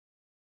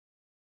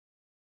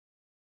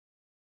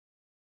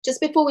Just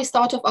before we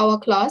start off our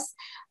class,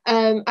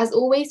 as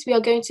always, we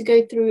are going to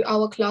go through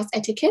our class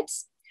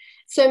etiquettes.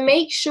 So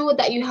make sure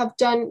that you have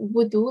done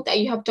wudu, that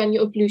you have done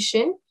your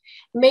ablution.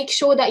 Make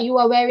sure that you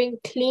are wearing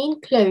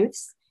clean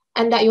clothes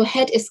and that your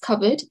head is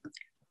covered.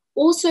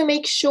 Also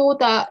make sure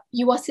that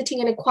you are sitting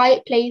in a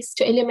quiet place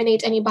to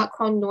eliminate any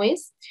background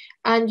noise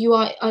and you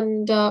are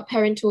under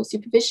parental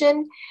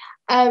supervision.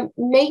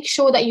 Make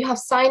sure that you have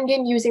signed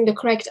in using the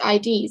correct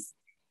IDs.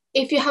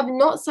 If you have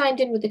not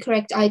signed in with the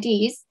correct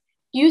IDs,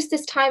 use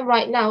this time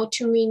right now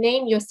to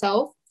rename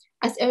yourself,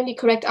 as only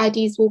correct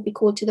IDs will be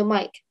called to the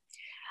mic.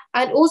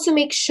 And also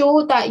make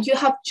sure that you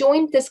have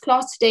joined this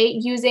class today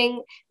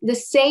using the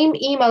same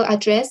email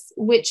address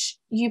which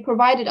you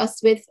provided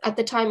us with at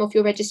the time of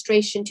your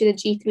registration to the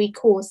G3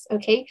 course,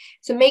 okay?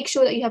 So make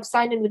sure that you have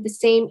signed in with the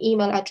same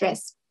email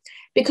address,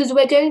 because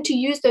we're going to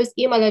use those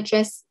email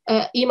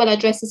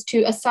addresses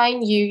to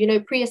assign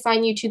you,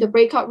 pre-assign you to the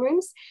breakout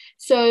rooms.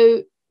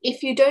 So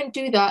if you don't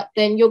do that,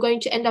 then you're going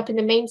to end up in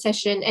the main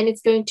session and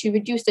it's going to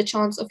reduce the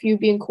chance of you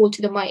being called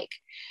to the mic.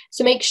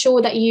 So make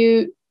sure that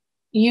you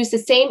use the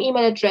same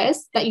email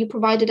address that you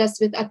provided us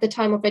with at the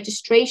time of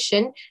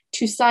registration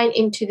to sign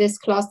into this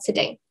class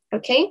today,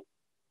 okay?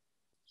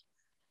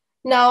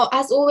 Now,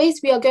 as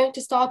always, we are going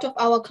to start off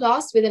our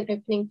class with an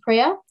opening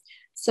prayer.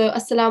 So,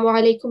 Assalamu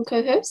alaikum,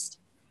 co-host.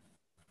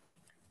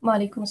 Wa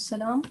alaikum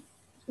assalam.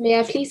 May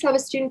I please have a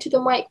student to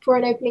the mic for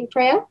an opening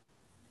prayer?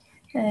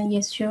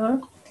 Yes,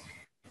 sure.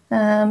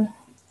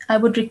 I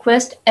would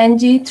request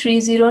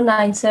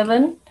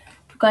NG3097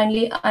 to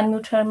kindly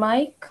unmute her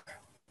mic.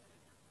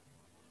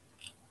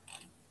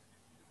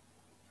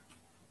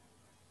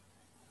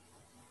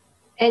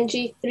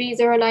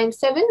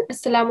 NG3097,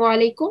 Assalamu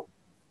alaikum.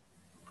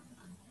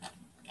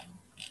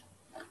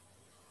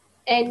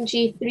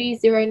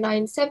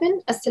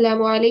 NG3097,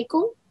 Assalamu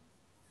alaikum.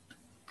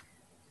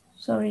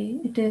 Sorry,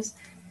 it is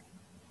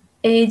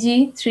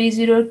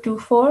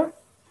AG3024.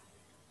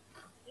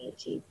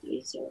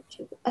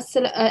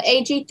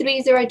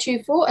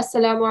 AG3024,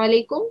 Assalamu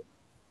alaikum.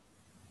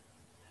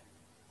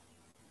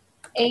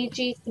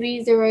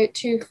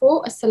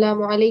 AG3024,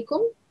 Assalamu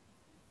alaikum.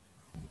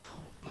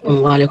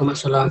 Wa alaikum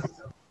assalam.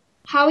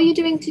 How are you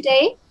doing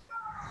today?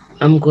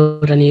 I'm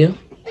good, and you?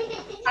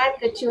 I'm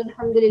good too,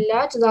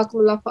 alhamdulillah.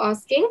 Jazakumullah for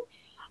asking.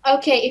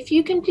 Okay, if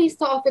you can please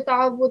start off with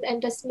Ta'awudh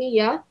and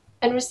Tasmiyah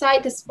and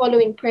recite this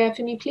following prayer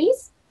for me,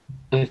 please.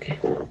 Okay.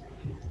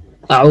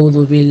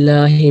 أعوذ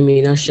بالله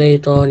من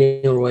الشيطان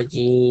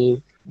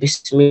الرجيم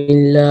بسم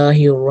الله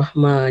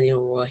الرحمن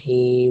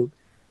الرحيم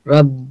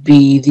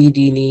ربي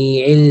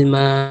زدني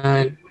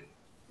علما.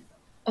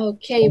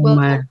 Okay, well,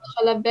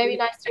 mashallah, very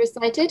nicely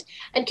recited.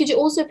 And could you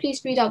also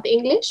please read out the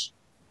English?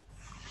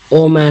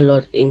 Oh my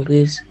Lord,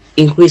 increase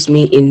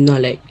me in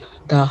knowledge.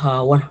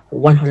 Taha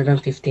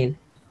 115.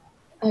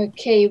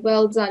 Okay,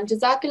 well done.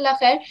 Jazakallah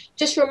khair.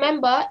 Just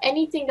remember,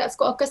 anything that's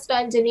got a kasra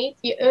underneath,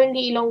 you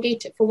only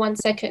elongate it for 1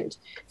 second.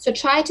 So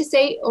try to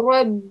say,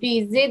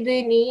 Rabbi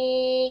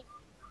zidni.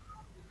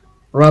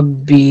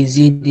 Rabbi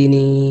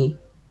zidni.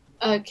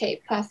 Okay,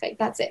 perfect.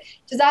 That's it.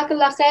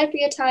 Jazakallah khair for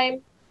your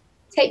time.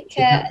 Take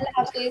care. Allah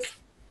Hafiz.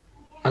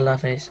 Allah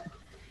Hafiz.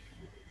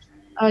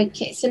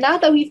 Okay, so now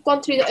that we've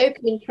gone through the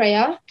opening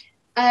prayer,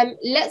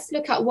 let's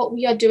look at what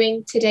we are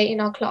doing today in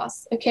our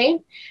class,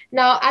 okay?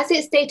 Now, as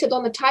it's stated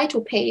on the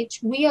title page,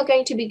 we are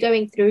going to be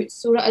going through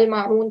Surah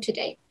Al-Ma'un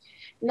today.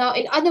 Now,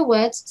 in other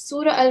words,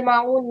 Surah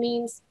Al-Ma'un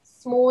means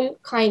small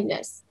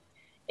kindness.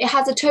 It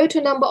has a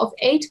total number of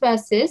 8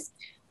 verses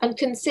and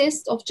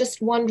consists of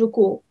just 1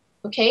 ruku',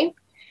 okay?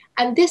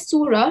 And this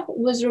surah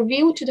was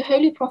revealed to the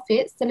Holy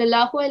Prophet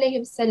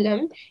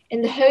ﷺ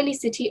in the holy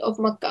city of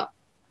Makkah.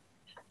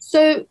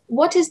 So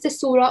what is the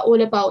surah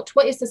all about?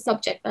 What is the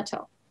subject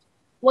matter?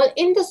 Well,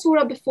 in the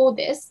surah before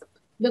this,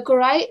 the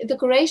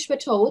Quraysh were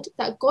told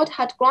that God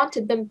had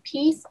granted them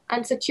peace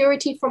and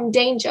security from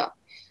danger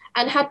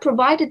and had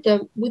provided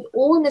them with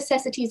all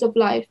necessities of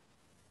life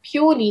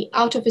purely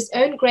out of His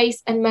own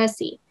grace and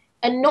mercy,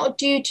 and not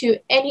due to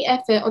any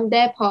effort on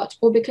their part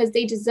or because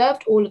they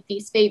deserved all of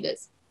these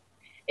favors.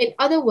 In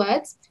other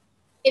words,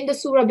 in the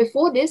surah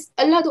before this,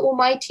 Allah the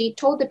Almighty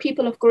told the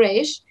people of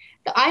Quraysh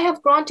that I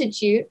have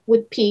granted you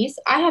with peace,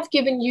 I have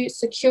given you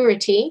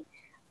security,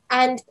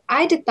 and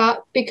I did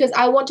that because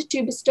I wanted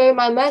to bestow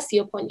my mercy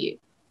upon you.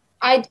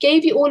 I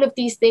gave you all of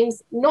these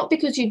things not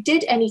because you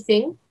did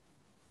anything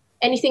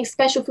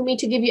special for me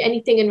to give you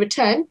anything in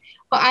return,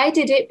 but I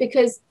did it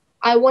because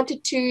I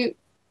wanted to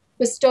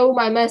bestow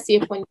my mercy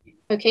upon you,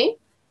 okay?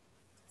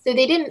 So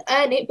they didn't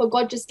earn it, but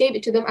God just gave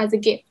it to them as a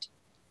gift.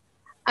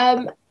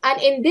 And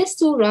in this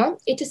surah,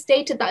 it is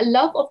stated that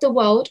love of the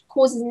world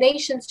causes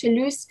nations to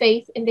lose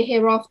faith in the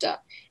hereafter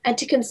and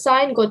to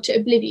consign God to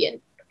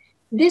oblivion.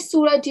 This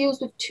surah deals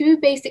with 2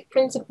 basic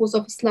principles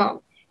of Islam,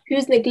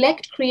 whose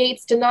neglect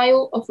creates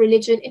denial of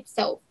religion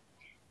itself.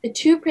 The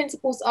 2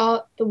 principles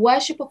are the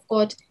worship of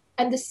God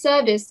and the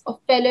service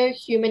of fellow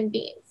human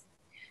beings.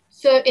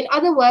 So in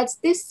other words,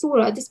 this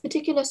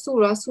particular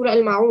surah, Surah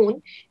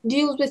Al-Ma'un,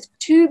 deals with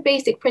 2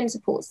 basic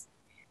principles.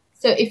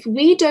 So if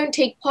we don't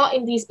take part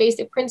in these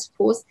basic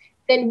principles,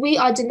 then we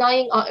are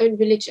denying our own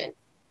religion.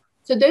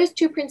 So those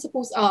two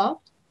principles are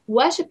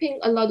worshipping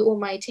Allah the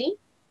Almighty,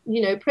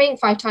 praying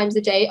 5 times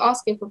a day,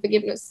 asking for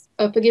forgiveness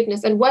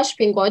and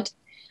worshipping God.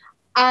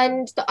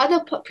 And the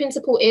other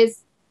principle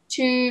is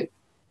to,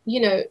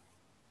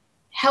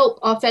 help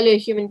our fellow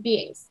human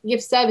beings,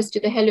 give service to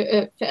the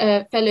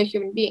fellow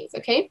human beings,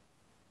 okay?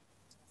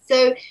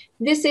 So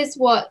this is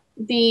what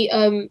the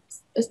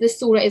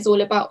surah is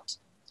all about.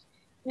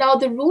 Now,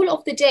 the rule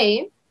of the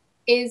day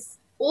is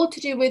all to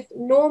do with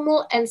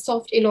normal and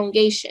soft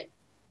elongation.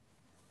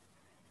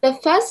 The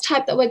first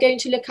type that we're going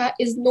to look at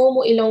is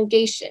normal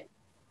elongation.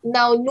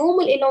 Now,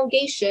 normal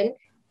elongation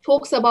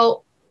talks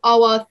about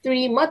our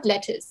 3 mud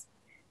letters.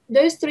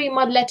 Those 3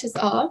 mud letters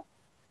are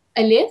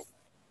alif,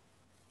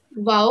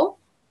 waw,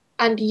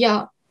 and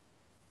ya.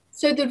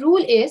 So the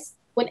rule is,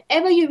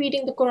 whenever you're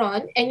reading the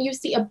Quran and you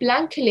see a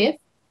blank alif,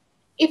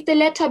 if the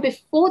letter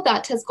before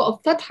that has got a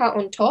fatha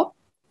on top,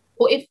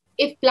 or if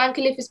blank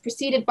alif is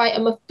preceded by a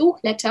maftuh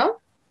letter,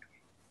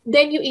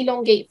 then you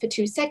elongate for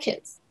 2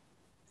 seconds.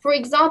 For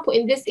example,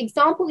 in this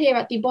example here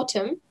at the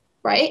bottom,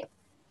 right,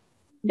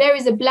 there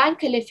is a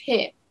blank alif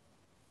here,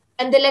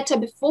 and the letter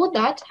before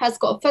that has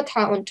got a fatha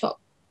on top.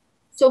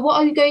 So what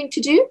are we going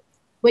to do?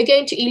 We're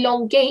going to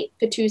elongate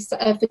for 2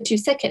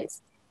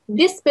 seconds.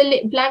 This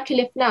blank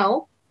alif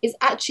now is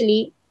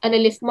actually an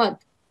alif mad,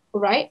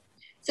 all right?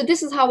 So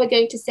this is how we're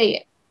going to say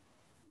it.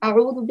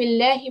 أعوذ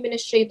بالله من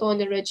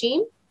الشيطان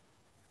الرجيم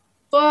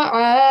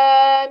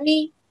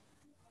طعامي.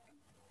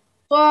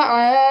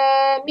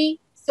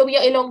 So we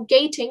are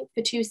elongating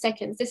for 2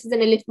 seconds. This is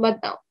an alif mad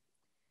now.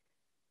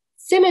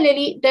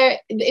 Similarly,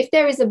 if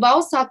there is a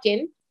vowel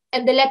sakin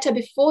and the letter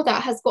before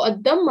that has got a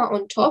dhamma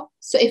on top,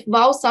 so if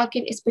vowel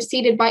sakin is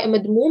preceded by a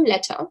madmoom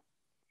letter,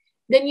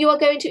 then you are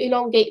going to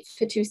elongate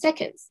for 2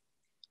 seconds.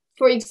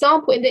 For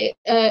example,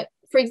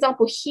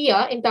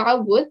 here in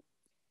ta'awudh,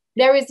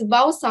 there is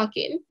vowel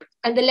sakin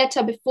and the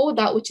letter before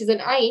that, which is an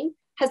ayn,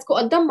 has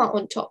got a dhamma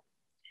on top.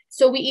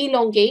 So we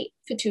elongate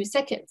for 2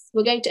 seconds.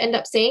 We're going to end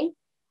up saying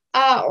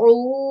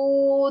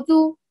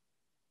a'udhu.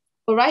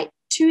 All right,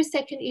 2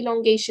 second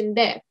elongation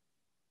there.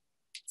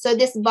 So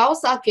this vowel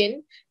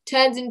sakin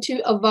turns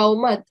into a vowel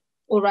mad.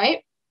 All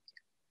right.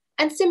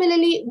 And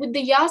similarly with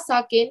the ya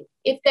sakin,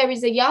 if there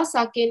is a ya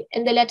sakin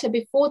and the letter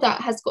before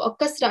that has got a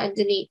kasra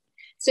underneath.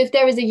 So if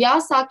there is a ya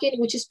sakin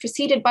which is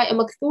preceded by a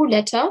makthur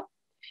letter,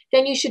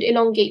 then you should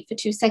elongate for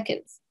 2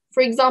 seconds.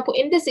 For example,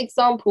 in this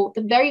example,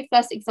 the very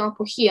first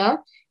example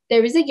here,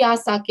 there is a ya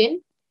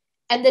sakin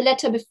and the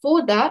letter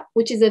before that,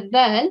 which is a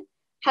dhal,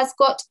 has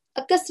got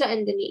a kasra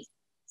underneath.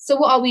 So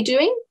what are we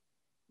doing?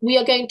 We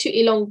are going to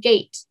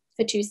elongate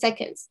for 2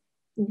 seconds.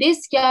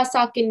 This ya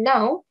sakin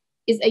now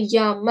is a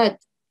ya mad.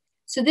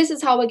 So this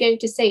is how we're going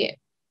to say it.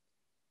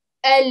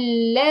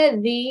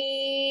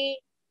 Alladhi.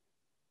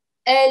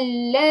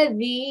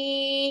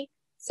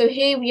 So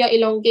here we are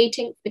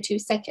elongating for 2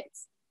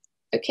 seconds.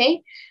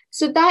 Okay,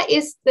 so that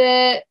is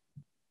the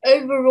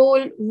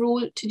overall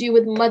rule to do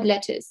with mud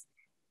letters.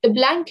 The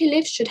blank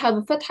alif should have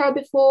a fatha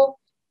before,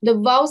 the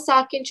vowel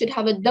sakin should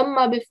have a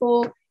dhamma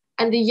before,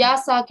 and the ya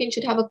sakin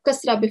should have a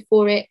kasra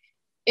before it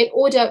in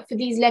order for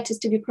these letters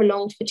to be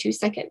prolonged for 2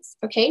 seconds.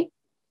 Okay,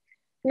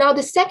 now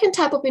the second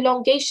type of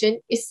elongation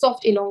is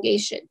soft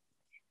elongation,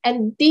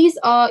 and these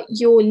are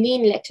your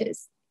lean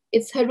letters.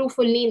 It's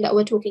haruful lean that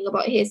we're talking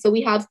about here. So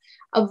we have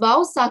a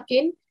vowel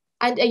sakin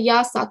and a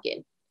ya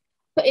sakin.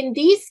 But in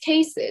these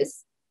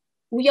cases,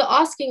 we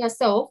are asking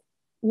ourselves,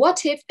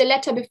 what if the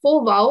letter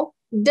before vowel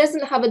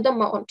doesn't have a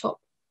dhamma on top?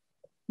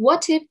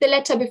 What if the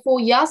letter before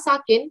ya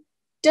sakin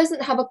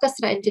doesn't have a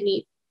kasra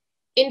underneath?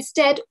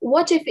 Instead,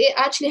 what if it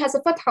actually has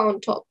a fatha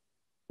on top?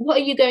 What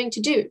are you going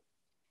to do?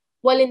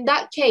 Well, in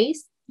that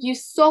case, you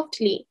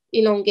softly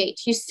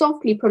elongate, you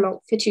softly prolong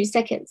for 2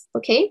 seconds,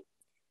 okay?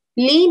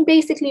 Lean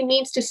basically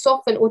means to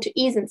soften or to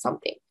ease in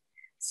something.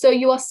 So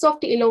you are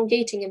softly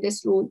elongating in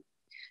this rule.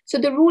 So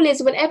the rule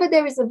is whenever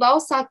there is a vowel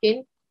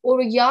sakin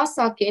or a ya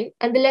sakin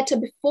and the letter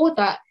before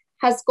that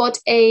has got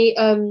a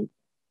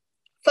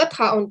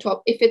fatha on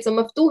top, if it's a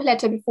maftuh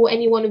letter before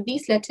any one of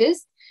these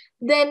letters,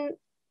 then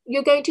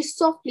you're going to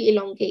softly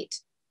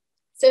elongate.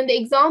 So in the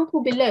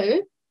example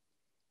below,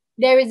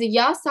 there is a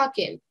ya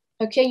sakin.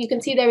 Okay, you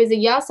can see there is a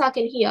ya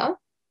sakin here.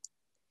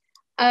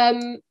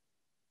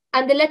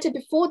 And the letter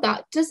before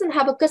that doesn't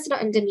have a kasra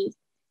underneath.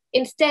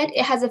 Instead,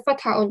 it has a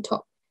fatha on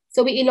top.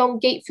 So we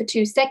elongate for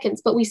 2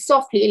 seconds, but we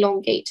softly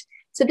elongate.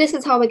 So this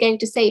is how we're going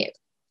to say it.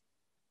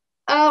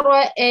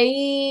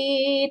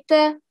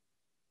 Ara'ayta.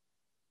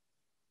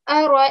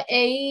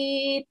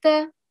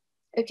 Ara'ayta.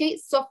 Okay,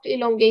 soft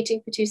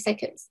elongating for 2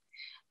 seconds.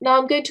 Now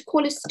I'm going to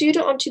call a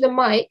student onto the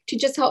mic to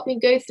just help me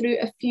go through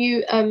a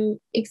few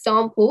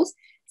examples.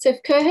 So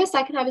if co-host,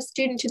 I can have a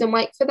student to the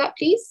mic for that,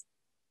 please.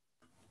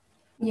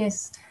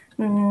 Yes.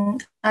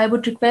 I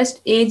would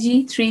request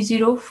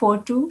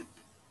AG3042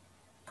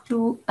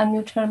 to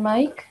unmute her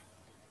mic.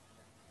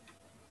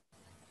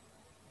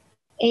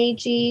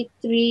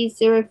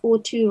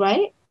 AG3042,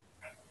 right?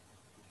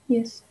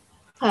 Yes.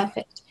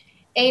 Perfect.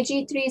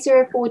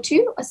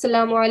 AG3042,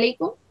 Assalamu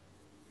alaikum.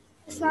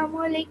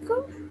 Assalamu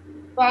alaikum.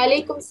 Wa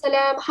alaikum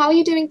salam. How are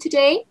you doing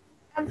today?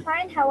 I'm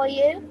fine. How are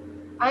you?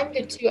 I'm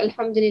good too,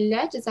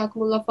 alhamdulillah.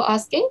 Jazakumullah for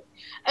asking.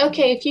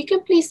 Okay, if you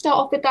can please start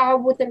off with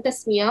Ta'awudh and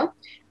Tasmiyah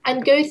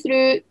and go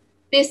through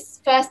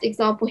this first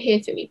example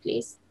here for me,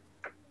 please.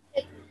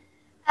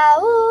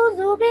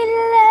 أعوذ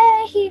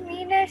بالله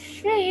من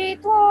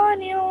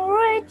الشيطان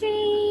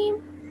الرجيم.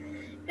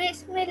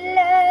 بسم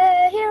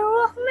الله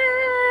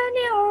الرحمن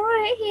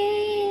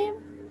الرحيم.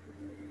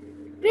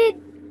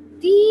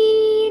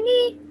 بالدين.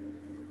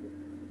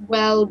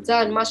 Well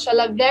done,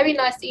 mashallah. Very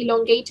nicely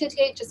elongated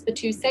here, just for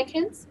 2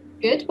 seconds.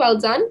 Good, well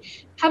done.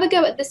 Have a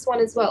go at this one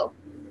as well.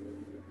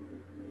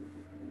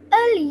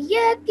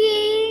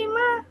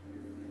 اليتيم.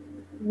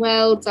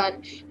 Well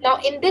done. Now,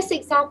 in this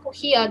example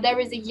here, there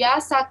is a ya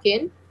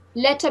sakin.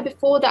 Letter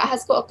before that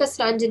has got a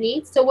kasra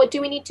underneath. So what do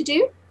we need to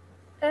do?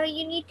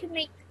 You need to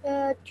make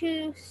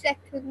 2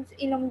 seconds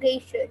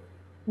elongation.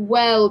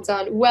 Well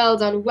done, well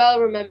done, well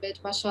remembered,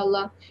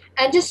 mashallah.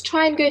 And just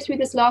try and go through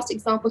this last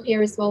example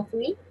here as well for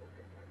me.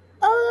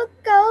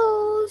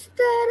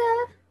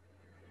 الكوثر.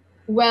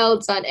 Well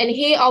done. And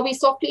here, are we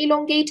softly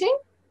elongating?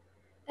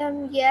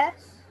 Yes.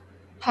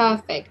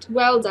 Perfect.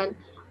 Well done.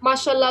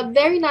 Mashallah,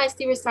 very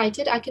nicely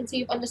recited. I can see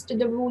you've understood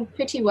the rule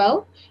pretty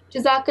well.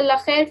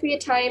 Jazakallah khair for your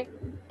time.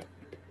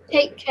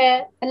 Take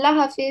care. Allah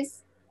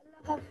Hafiz.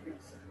 Allah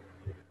Hafiz.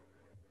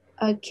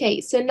 Okay,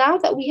 so now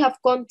that we have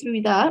gone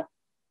through that,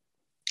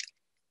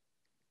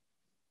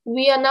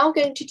 we are now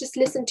going to just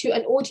listen to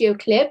an audio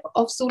clip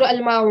of Surah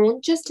Al-Ma'un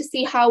just to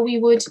see how we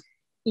would,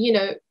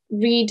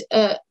 read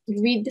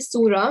the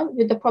surah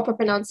with the proper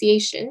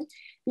pronunciation.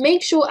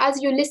 Make sure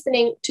as you're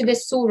listening to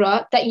this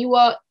surah that you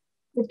are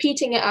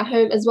repeating it at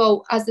home as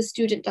well as the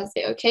student does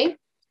it, okay?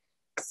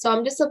 So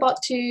I'm just going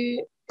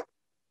to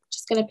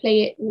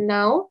play it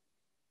now.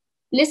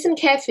 Listen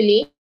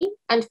carefully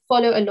and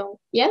follow along,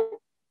 yeah?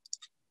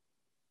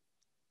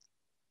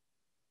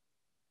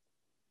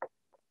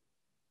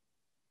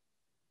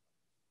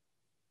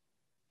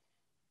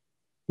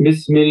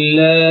 بسم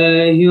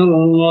الله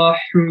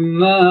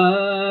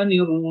الرحمن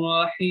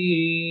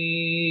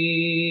الرحيم.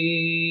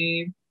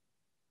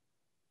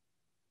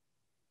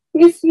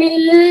 بسم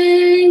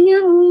الله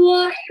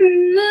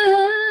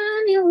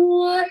الرحمن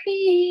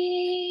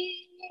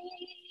الرحيم.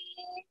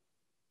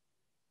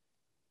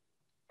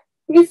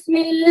 بسم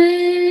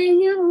الله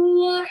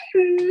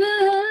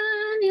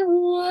الرحمن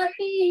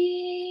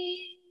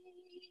الرحيم.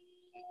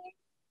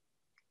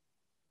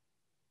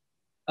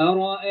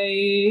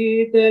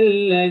 أرأيت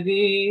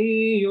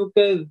الذي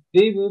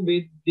يكذب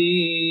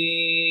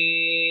بالدين.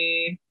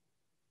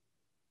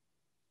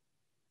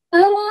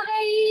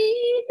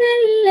 أرأيت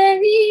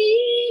الذي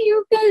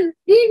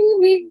يكذب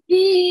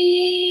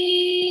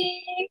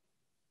بالدين.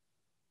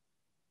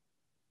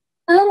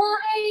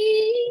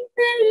 أرأيت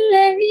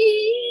الذي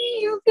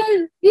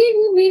يكذب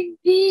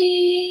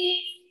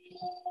بالدين.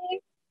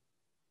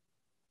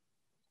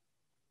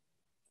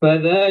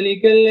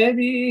 فذلك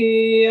الذي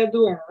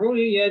يدع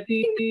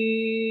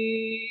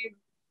اليتيم.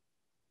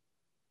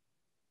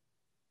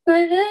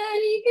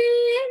 فذلك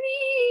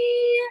الذي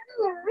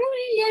يدع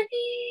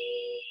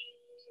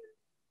اليتيم.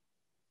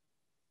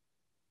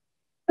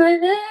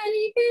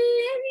 فذلك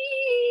الذي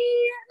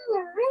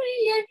يدع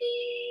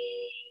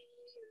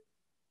اليتيم.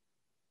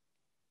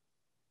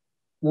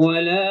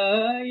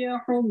 ولا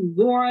يحض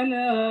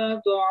على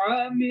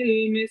طعام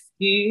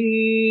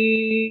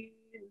المسكين.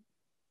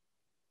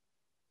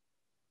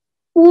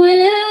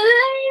 ولا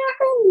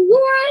يحض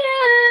على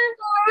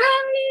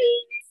طعام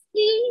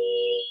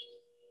المسكين.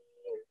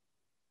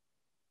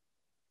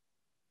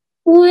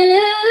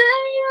 ولا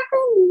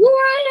يحض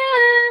على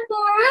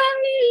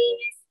طعام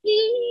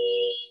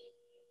المسكين.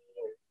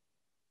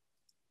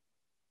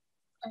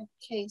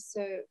 Okay,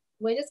 so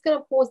we're just going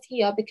to pause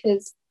here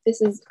because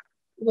this is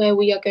where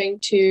we are going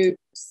to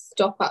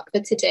stop up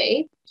for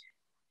today.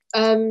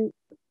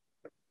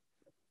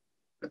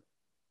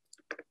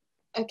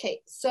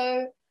 Okay,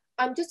 so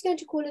I'm just going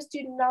to call a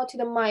student now to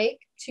the mic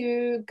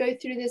to go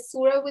through this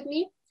surah with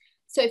me.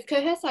 So if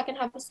co-host, I can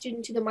have a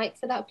student to the mic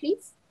for that,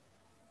 please.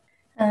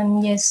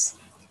 Yes,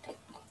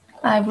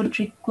 I would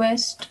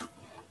request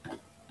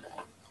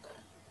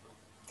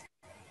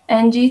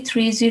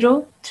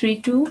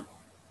NG3032.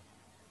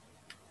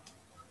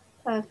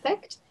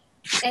 Perfect.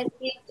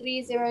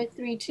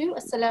 NG3032.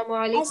 Assalamu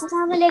alaikum.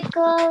 Assalamu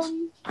alaikum.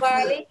 Wa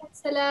alaikum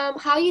salam.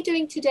 How are you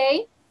doing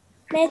today?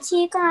 मैं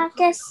ठीक हूँ, आप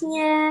कैसी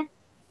हैं?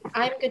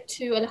 I'm good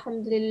too,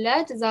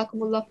 alhamdulillah.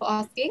 Jazakumullah for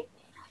asking.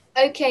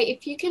 Okay,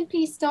 if you can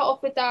please start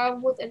off with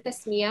Ta'awudh and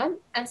Tasmiyah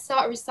and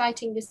start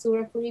reciting the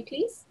surah for me,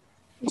 please.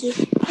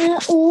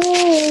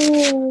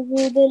 أعوذ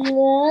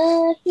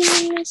بالله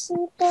من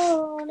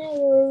الشيطان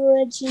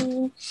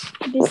الرجيم.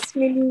 بسم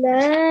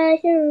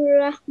الله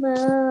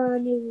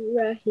الرحمن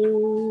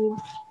الرحيم.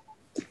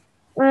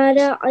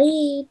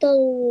 أرأيت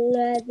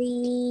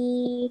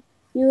الذي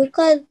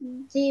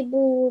يكذب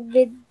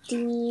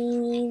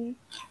بالدين.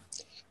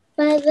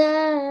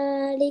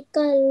 فذلك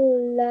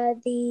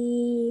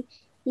الذي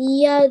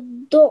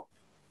يدع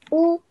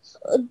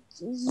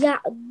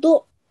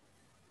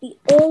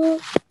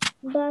بِأُرْبَتِهِمْ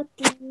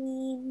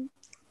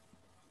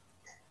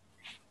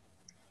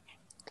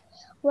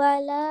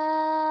وَلَا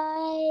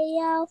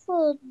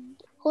يَحُضُّ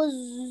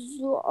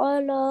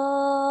عَلَى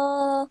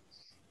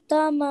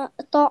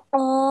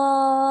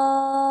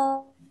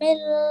طَعَامِ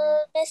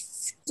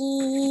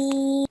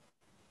الْمِسْكِينِ.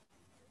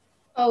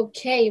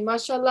 Okay,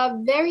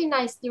 mashallah, very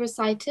nicely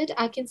recited.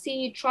 I can see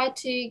you tried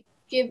to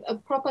give a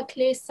proper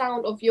clear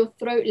sound of your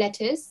throat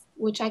letters,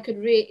 which I could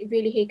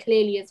really hear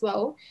clearly as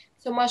well.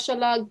 So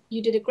mashallah,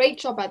 you did a great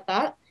job at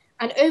that.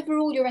 And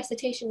overall, your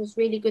recitation was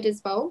really good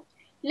as well.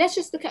 Let's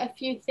just look at a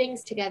few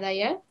things together,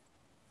 yeah?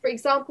 For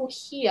example,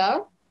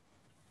 here,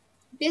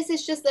 this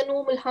is just a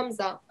normal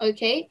hamza,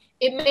 okay?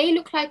 It may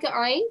look like an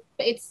ayn,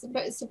 but it's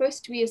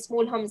supposed to be a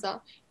small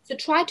hamza. So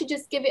try to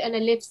just give it an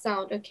alif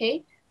sound,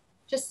 okay?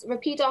 Just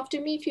repeat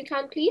after me if you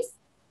can, please.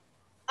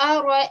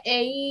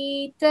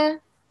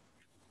 أرأيت.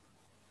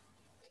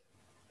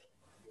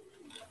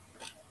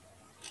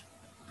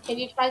 Can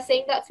you try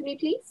saying that for me,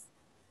 please?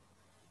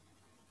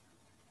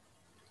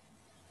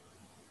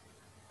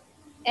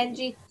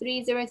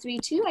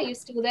 NG3032, are you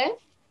still there?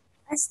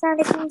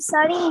 Assalamualaikum.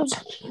 Sorry,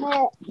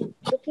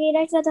 the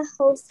creator of the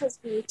host has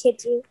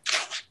muted you.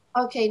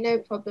 Okay, no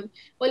problem.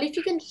 Well, if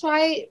you can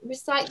try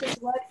recite this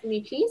word for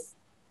me, please.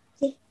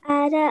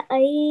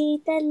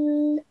 أَرَأَيْتَ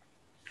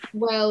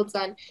Well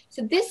done.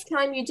 So this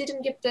time you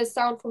didn't give the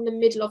sound from the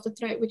middle of the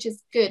throat, which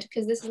is good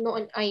because this is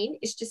not an ayn,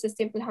 it's just a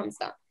simple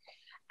hamza.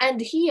 And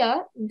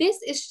here,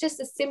 this is just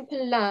a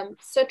simple lam.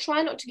 So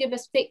try not to give a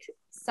thick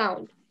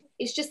sound.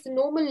 It's just a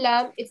normal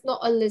lam, it's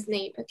not Allah's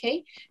name,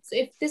 okay? So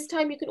if this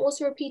time you can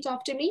also repeat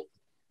after me.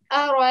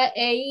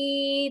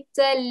 أَرَأَيْتَ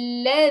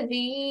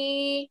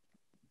الَّذِي.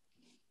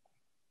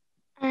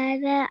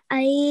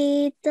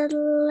 أَرَأَيْتَ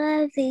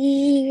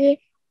الَّذِي.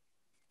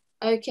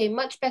 Okay,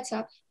 much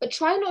better. But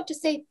try not to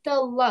say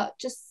the la.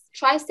 Just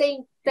try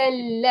saying the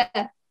la.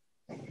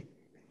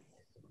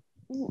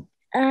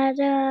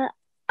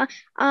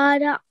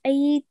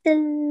 أَرَأَيْتَ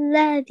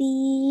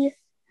الَّذِي.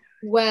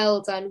 Well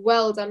done,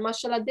 well done.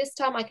 Mashallah, this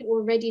time I can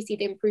already see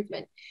the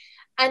improvement.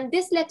 And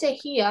this letter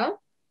here,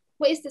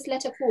 what is this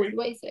letter called?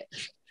 What is it?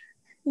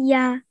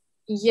 Yeah.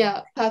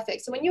 Yeah,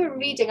 perfect. So when you were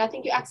reading, I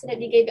think you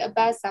accidentally gave it a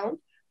bad sound,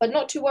 but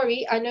not to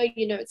worry. I know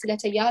you know it's a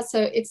letter ya,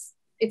 so it's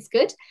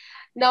good.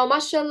 Now,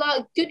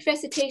 mashallah, good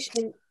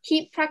recitation.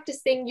 Keep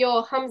practicing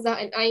your hamza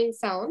and ayn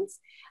sounds.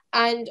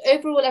 And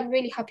overall, I'm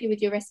really happy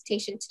with your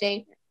recitation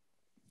today.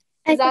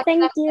 Okay,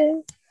 thank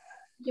you.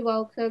 You're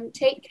welcome.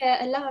 Take care.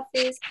 Allah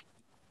Hafiz.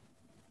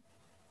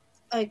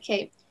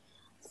 Okay.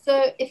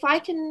 So if I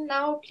can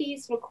now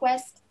please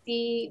request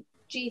the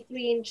G3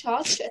 in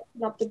charge to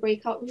open up the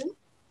breakout room.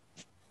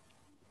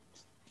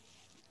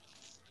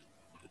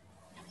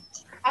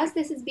 As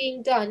this is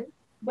being done,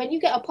 when you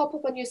get a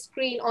pop-up on your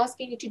screen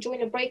asking you to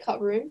join a breakout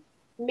room,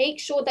 make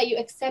sure that you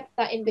accept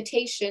that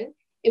invitation.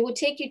 It will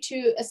take you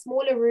to a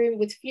smaller room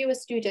with fewer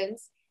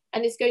students,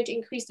 and it's going to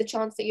increase the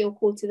chance that you're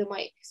called to the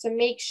mic. So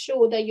make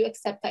sure that you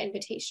accept that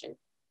invitation.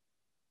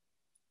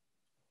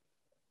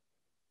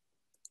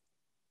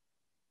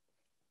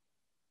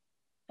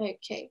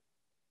 Okay.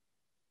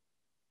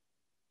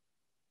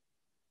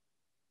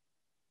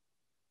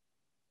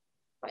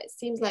 Right, it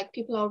seems like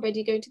people are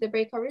already going to the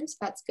breakout rooms.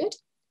 That's good.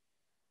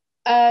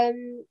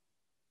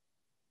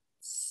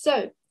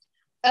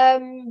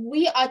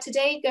 We are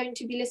today going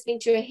to be listening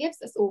to a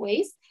hifz as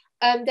always.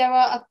 There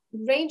are a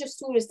range of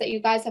surahs that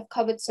you guys have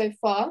covered so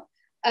far.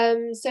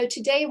 So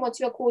today, once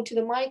you are called to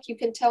the mic, you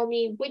can tell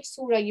me which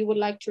surah you would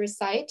like to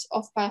recite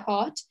off by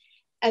heart,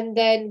 and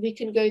then we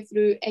can go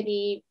through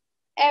any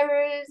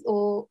errors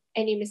or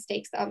any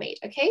mistakes that are made,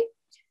 okay?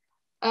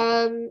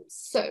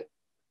 So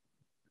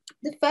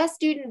the first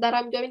student that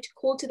I'm going to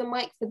call to the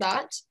mic for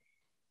that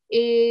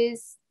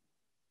is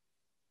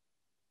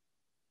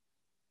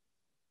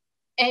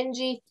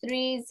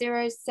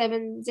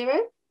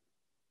NG3070.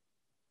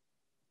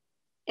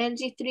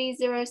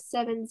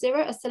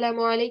 NG3070.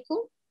 Assalamu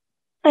alaikum.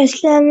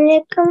 Assalamu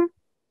alaikum.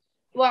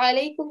 Wa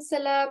alaikum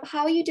salam.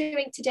 How are you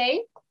doing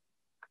today?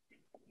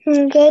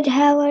 I'm good.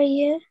 How are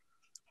you?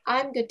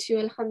 I'm good too,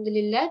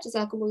 alhamdulillah.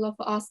 Jazakumullah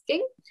for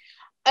asking.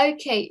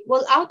 Okay,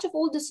 well, out of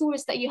all the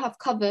surahs that you have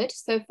covered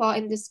so far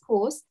in this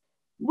course,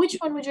 which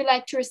one would you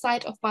like to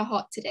recite off by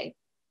heart today?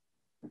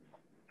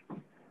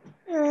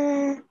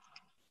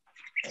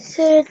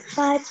 Surah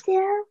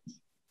Fatiha.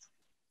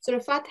 Surah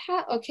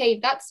Fatiha? Okay,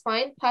 that's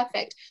fine.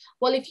 Perfect.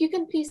 Well, if you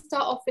can please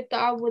start off with the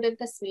Ta'awudh and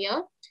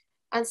Tasmiyah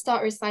and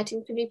start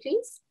reciting for me,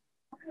 please.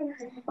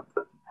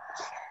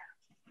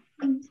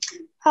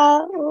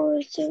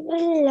 أعوذ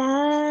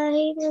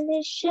بالله من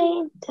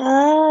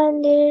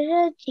الشيطان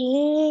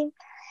الرجيم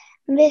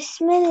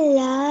بسم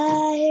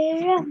الله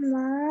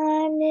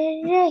الرحمن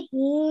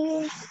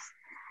الرحيم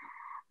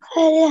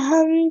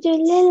الحمد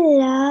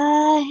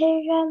لله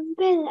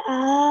رب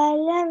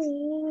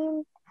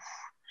العالمين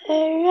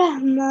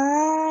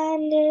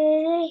الرحمن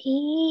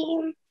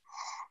الرحيم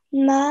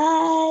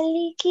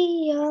مالك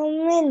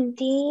يوم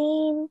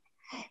الدين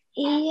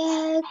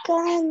إياك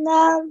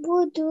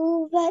نعبد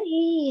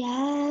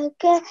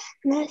وإياك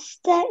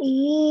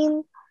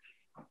نستعين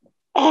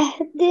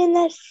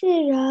اهدنا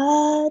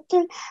الصراط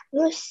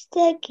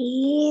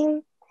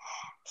المستقيم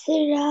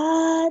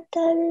صراط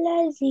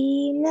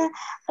الذين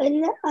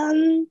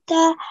أنعمت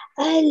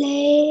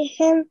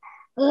عليهم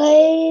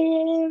غير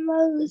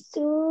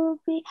المغضوب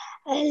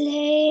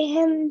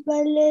عليهم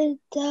ولا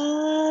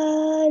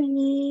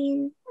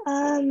الضالين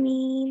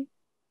آمين.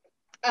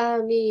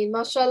 Ameen.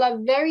 Mashallah,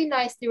 very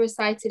nicely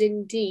recited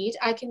indeed.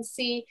 I can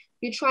see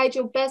you tried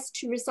your best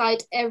to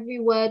recite every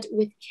word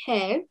with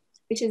care,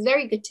 which is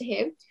very good to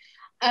hear.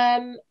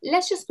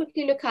 Let's just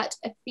quickly look at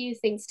a few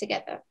things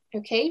together,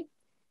 okay?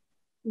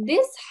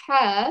 This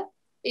ha,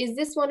 is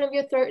this one of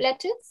your throat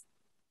letters?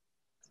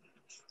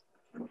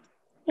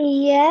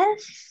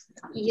 Yes.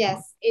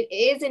 Yes, it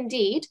is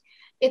indeed.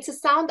 It's a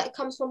sound that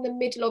comes from the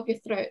middle of your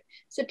throat.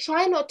 So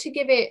try not to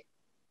give it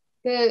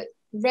the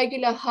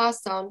regular ha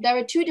sound. There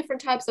are two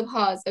different types of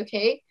ha's,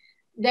 okay?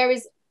 There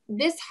is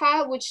this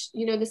ha, which,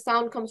 you know, the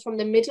sound comes from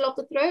the middle of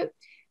the throat.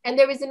 And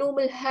there is a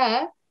normal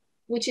ha,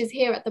 which is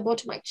here at the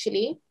bottom,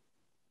 actually.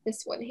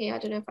 This one here, I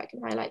don't know if I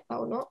can highlight that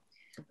or not.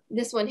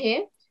 This one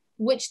here,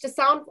 which the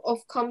sound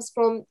of comes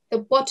from the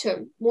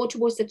bottom, more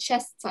towards the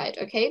chest side,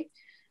 okay?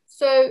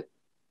 So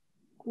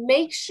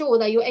make sure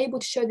that you're able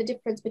to show the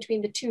difference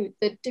between the two,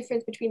 the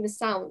difference between the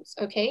sounds,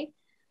 okay?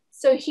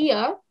 So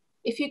here,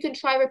 if you can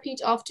try repeat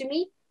after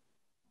me.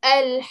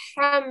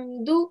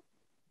 Alhamdu.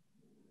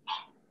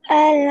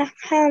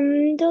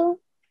 Alhamdu.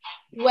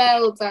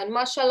 Well done.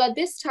 Mashallah,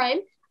 this time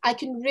I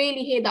can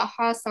really hear that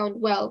ha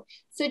sound well.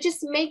 So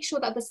just make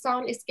sure that the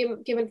sound is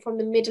given from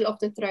the middle of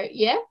the throat,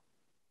 yeah?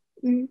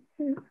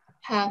 Mm-hmm.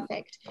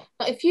 Perfect.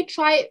 Now, if you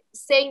try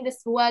saying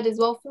this word as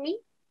well for me.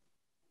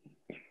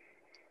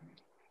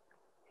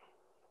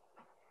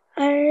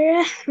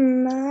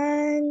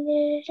 Ar-Rahman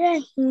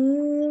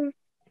Ar-Rahim.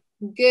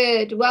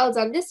 Good, well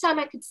done. This time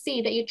I could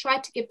see that you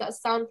tried to give that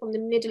sound from the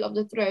middle of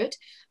the throat,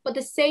 but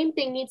the same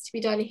thing needs to be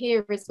done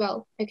here as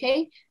well,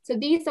 okay? So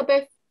these are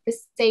both the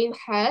same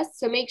hairs,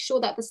 so make sure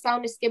that the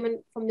sound is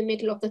given from the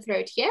middle of the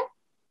throat, yeah?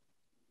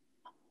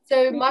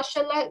 So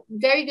mashallah,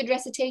 very good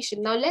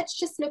recitation. Now let's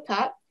just look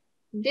at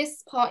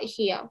this part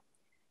here.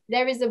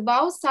 There is a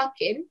vowel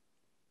sakin,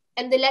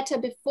 and the letter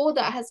before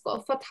that has got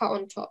a fatha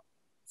on top.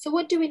 So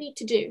what do we need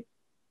to do?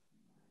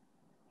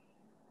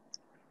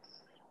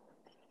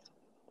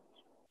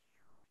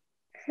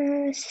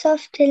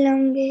 Soft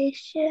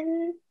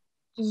elongation.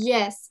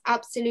 Yes,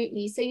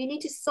 absolutely. So you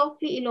need to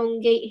softly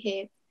elongate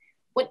here.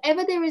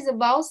 Whenever there is a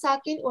vowel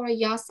sakin or a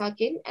ya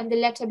sakin and the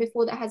letter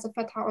before that has a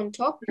fatha on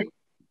top,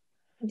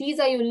 these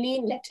are your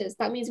lean letters.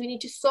 That means we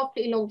need to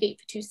softly elongate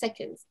for 2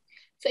 seconds.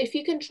 So if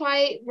you can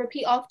try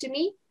repeat after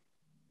me.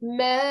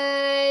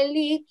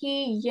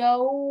 Maliki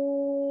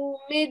yawmiddin.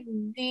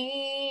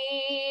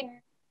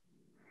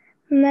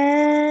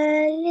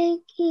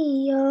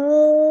 Maliki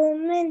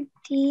yawmiddin.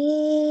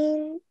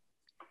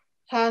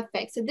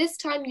 Perfect. So this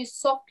time you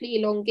softly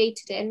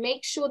elongated it, and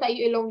make sure that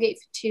you elongate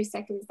for 2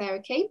 seconds there,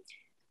 okay?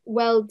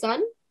 Well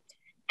done.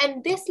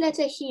 And this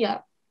letter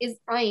here is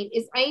ayn.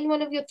 Is ayn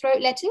one of your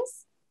throat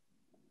letters?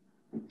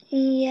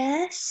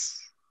 Yes.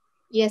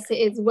 Yes, it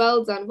is.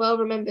 Well done. Well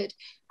remembered.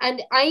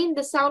 And ayn,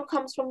 the sound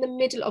comes from the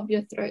middle of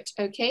your throat,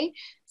 okay?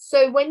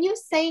 So when you're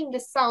saying the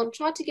sound,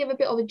 try to give a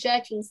bit of a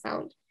jerking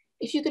sound.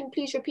 If you can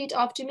please repeat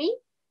after me.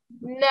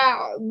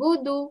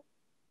 Na'budu.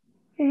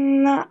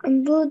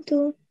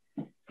 Na'budu.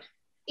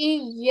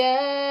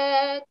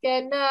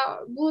 Iyyaka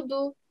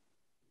na'budu.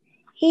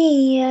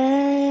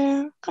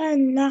 Iyyaka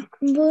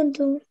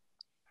na'budu.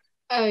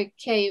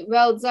 Okay,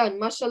 well done.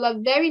 Mashallah,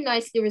 very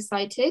nicely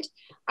recited.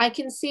 I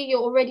can see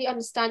you're already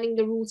understanding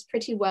the rules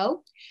pretty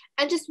well.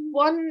 And just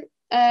one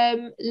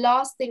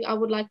last thing I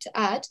would like to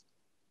add.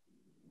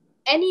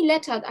 Any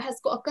letter that has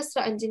got a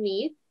kasra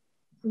underneath,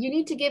 you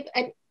need to give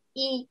an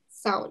E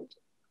sound.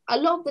 A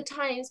lot of the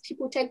times,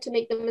 people tend to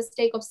make the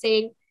mistake of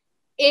saying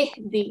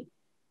ihdi.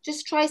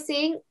 Just try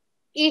saying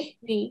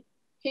ihdi.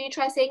 Can you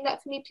try saying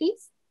that for me,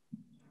 please?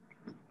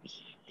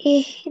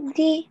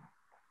 Ihdi.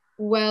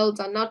 Well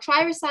done. Now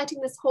try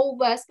reciting this whole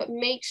verse, but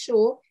make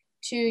sure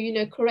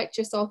to, correct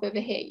yourself over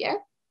here, yeah?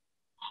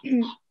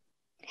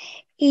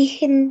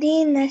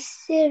 Ihdina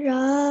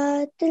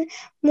siratal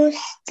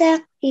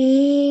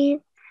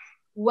mustaqim.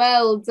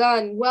 Well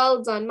done.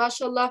 Well done.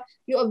 Mashallah,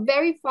 you're a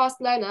very fast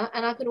learner,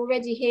 and I can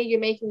already hear you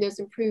making those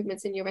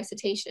improvements in your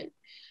recitation.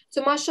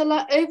 So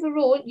mashallah,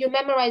 overall, your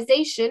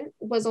memorization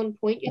was on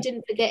point. You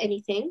didn't forget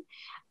anything.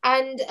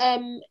 And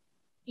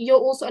you're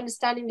also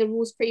understanding the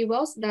rules pretty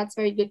well, so that's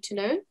very good to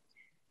know.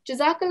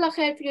 Jazakallah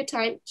khair for your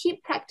time.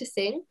 Keep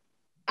practicing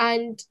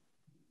and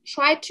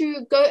try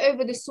to go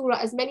over the surah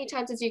as many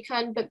times as you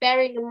can, but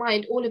bearing in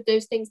mind all of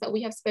those things that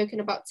we have spoken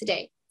about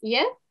today.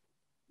 Yeah?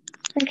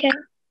 Okay.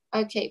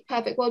 Okay,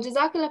 perfect. Well,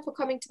 Jazakallah for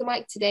coming to the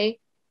mic today.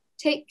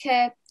 Take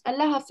care.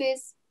 Allah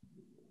Hafiz.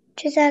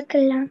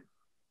 Jazakallah.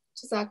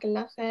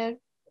 Jazakallah khair.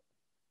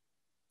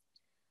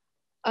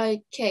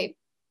 Okay.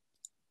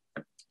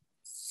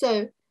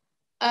 So,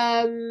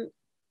 the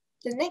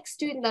next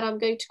student that I'm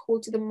going to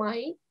call to the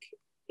mic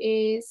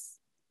is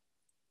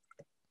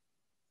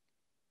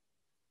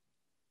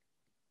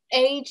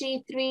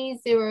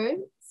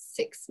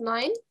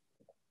AG3069.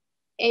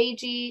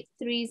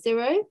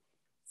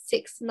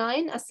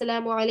 AG3069.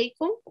 Assalamu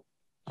alaikum.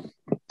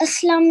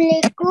 Assalamu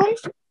alaikum.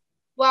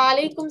 Wa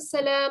alaikum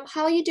salam.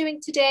 How are you doing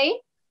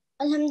today?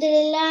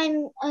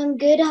 Alhamdulillah, I'm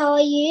good. How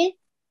are you?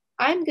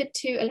 I'm good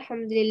too,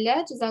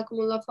 alhamdulillah.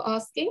 Jazakumullah for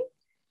asking.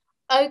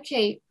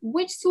 Okay,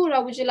 which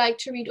surah would you like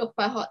to read off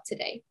by heart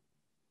today?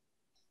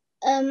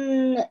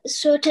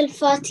 Surah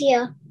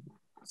Al-Fatiha.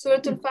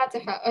 Surah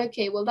Al-Fatiha.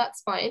 Okay, well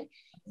that's fine.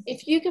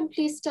 If you can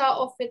please start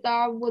off with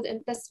Ta'awudh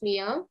and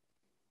Tasmiyah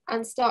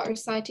and start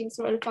reciting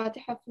Surah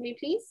Al-Fatiha for me,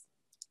 please.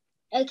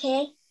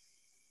 Okay.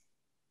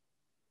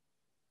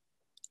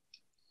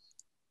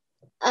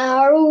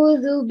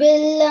 أعوذ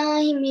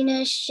بالله من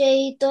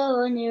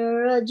الشيطان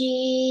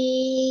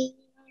الرجيم.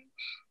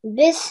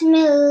 بسم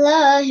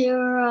الله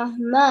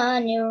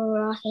الرحمن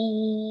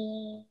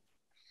الرحيم.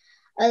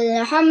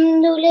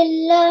 الحمد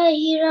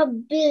لله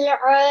رب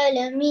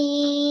العالمين.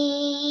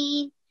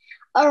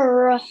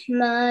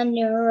 الرحمن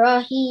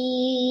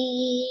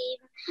الرحيم.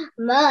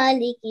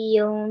 مالك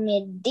يوم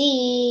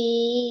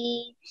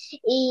الدين.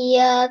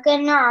 إياك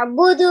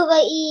نعبد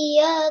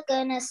وإياك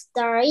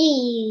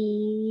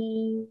نستعين.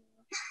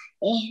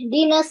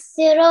 اهدنا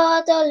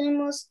الصراط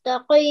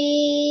المستقيم.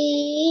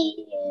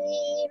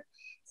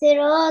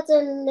 صراط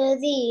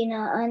الذين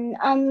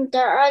أنعمت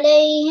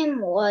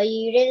عليهم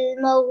غير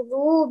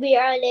المغضوب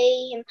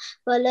عليهم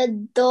ولا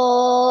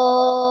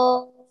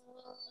الضالين.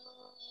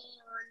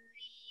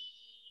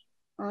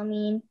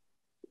 آمين.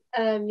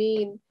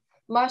 Ameen.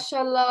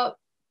 MashaAllah,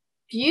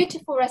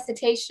 beautiful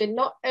recitation.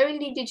 Not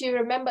only did you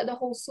remember the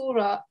whole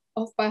surah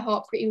off by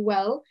heart pretty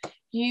well,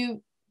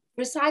 you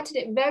recited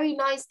it very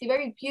nicely,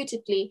 very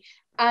beautifully,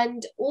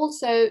 and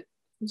also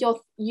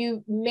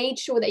you made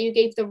sure that you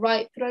gave the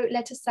right throat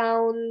letter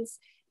sounds.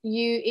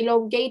 You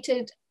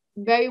elongated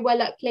very well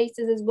at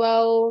places as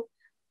well.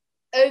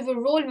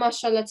 Overall,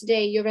 mashallah,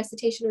 today your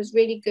recitation was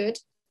really good.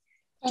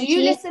 Do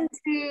you listen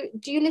to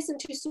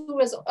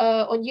surahs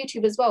on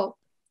YouTube as well?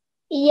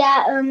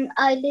 Yeah,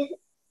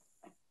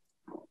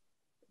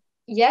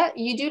 Yeah,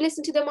 you do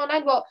listen to them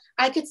online? Well,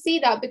 I could see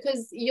that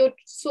because you're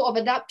sort of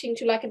adapting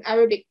to like an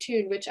Arabic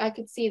tune, which I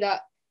could see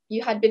that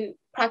you had been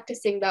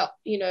practicing that,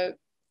 you know,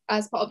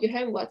 as part of your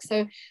homework.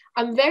 So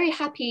I'm very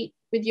happy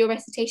with your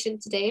recitation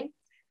today.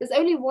 There's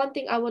only one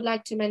thing I would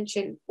like to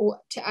mention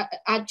or to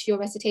add to your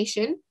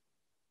recitation.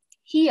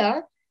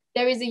 Here,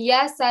 there is a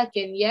ya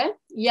sakin, yeah?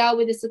 Ya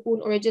with a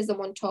sukoon or a jazm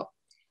on top.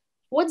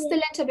 What's the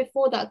letter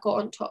before that got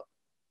on top?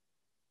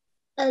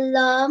 A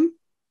lam.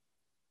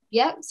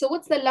 Yeah, so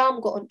what's the lam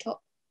got on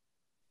top?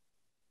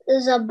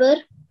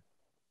 Zabr.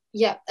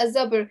 Yeah, a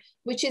zabr,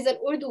 which is an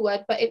Urdu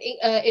word, but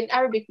in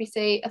Arabic we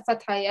say a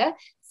fatha, yeah?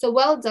 So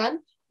well done.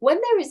 When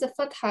there is a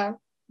fatha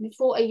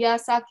before a ya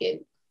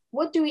sakin,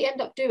 what do we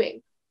end up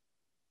doing?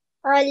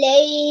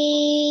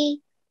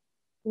 Alay.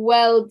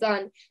 Well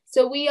done.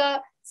 So we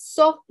are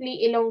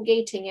softly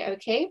elongating it,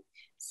 okay?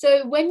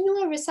 So when you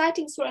are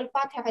reciting Surah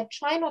Al-Fatiha,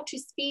 try not to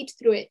speed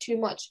through it too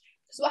much.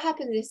 Because what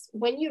happens is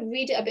when you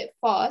read it a bit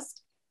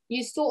fast,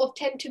 you sort of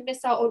tend to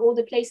miss out on all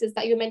the places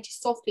that you're meant to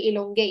softly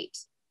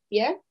elongate.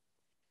 Yeah?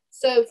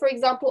 So for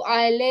example,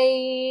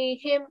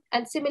 alayhim,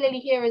 and similarly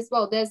here as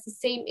well, there's the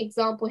same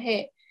example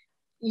here.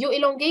 Your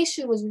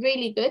elongation was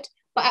really good,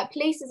 but at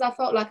places I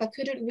felt like I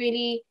couldn't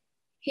really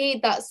hear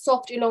that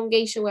soft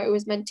elongation where it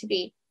was meant to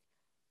be.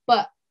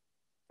 But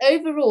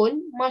overall,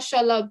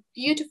 mashallah,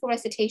 beautiful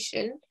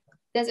recitation.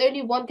 There's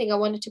only one thing I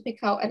wanted to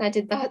pick out and I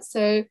did that.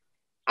 So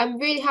I'm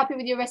really happy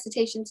with your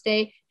recitation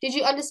today. Did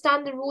you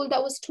understand the rule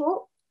that was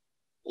taught?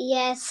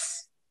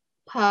 Yes.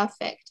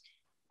 Perfect.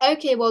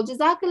 Okay, well,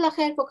 Jazakallah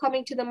khair for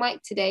coming to the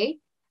mic today.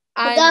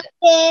 And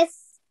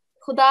Khudafis.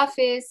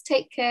 Khudafiz,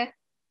 take care.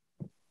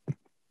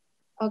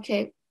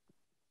 Okay.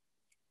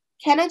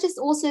 Can I just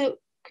also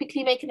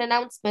quickly make an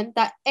announcement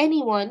that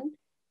anyone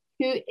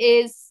who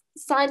is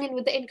signed in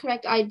with the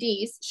incorrect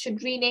IDs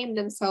should rename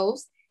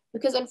themselves,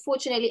 because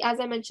unfortunately, as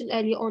I mentioned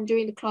earlier on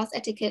during the class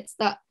etiquettes,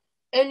 that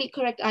only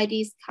correct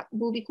IDs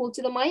will be called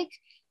to the mic.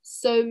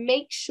 So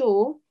make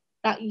sure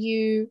that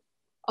you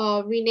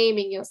are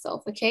renaming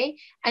yourself, okay?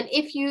 And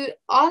if you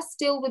are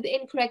still with the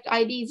incorrect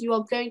IDs, you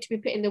are going to be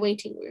put in the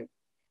waiting room.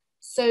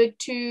 So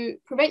to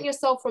prevent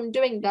yourself from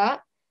doing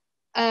that,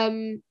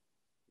 you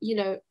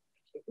know,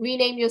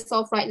 rename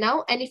yourself right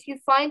now. And if you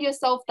find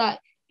yourself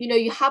that, you know,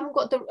 you haven't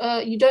got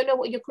the, you don't know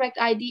what your correct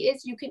ID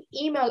is, you can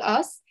email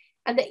us.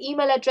 And the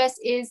email address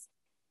is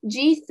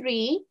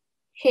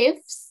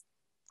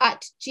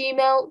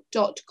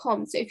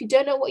g3hifz@gmail.com. So if you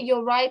don't know what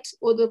your right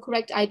or the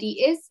correct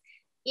ID is,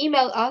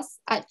 email us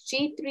at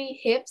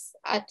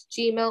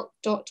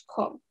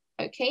g3hifz@gmail.com.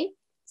 Okay,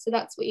 so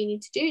that's what you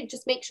need to do.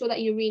 Just make sure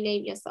that you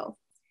rename yourself.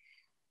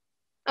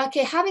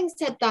 Okay, having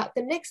said that,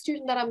 the next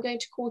student that I'm going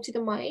to call to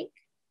the mic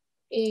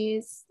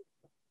is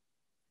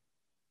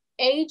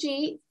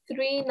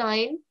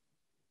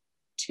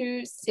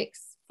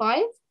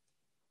AG39265.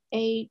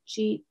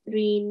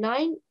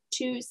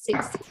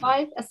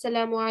 AG39265.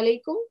 Assalamu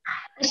alaikum.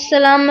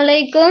 Assalamu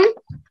alaikum.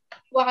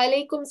 Wa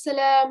alaikum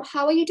salam.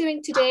 How are you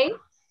doing today?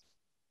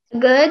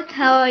 Good.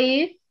 How are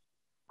you?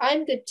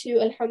 I'm good too,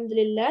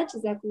 alhamdulillah.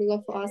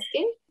 Jazakumullah for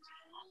asking.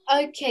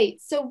 Okay,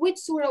 so which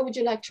surah would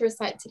you like to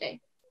recite today?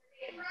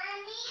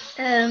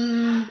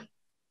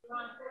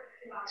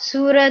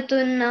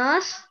 Suratun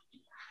Nas.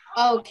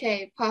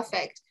 Okay,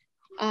 perfect.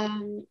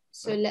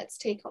 So let's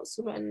take out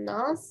Surah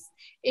An-Nas.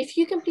 If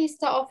you can please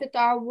start off with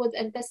Ta'awudh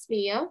and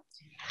Tasmiyah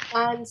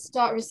and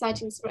start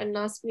reciting Surah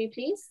An-Nas for me,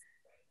 please.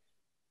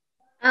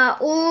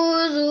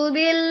 أعوذ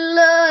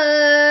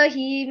بالله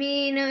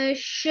من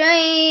الشيطان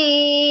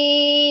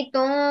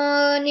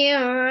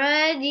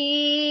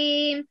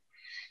الرجيم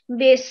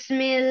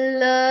بسم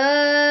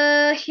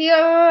الله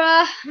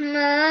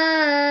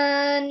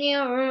الرحمن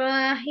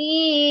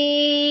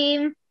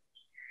الرحيم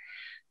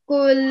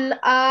قل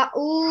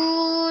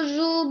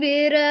أعوذ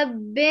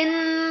برب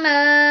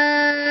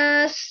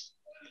الناس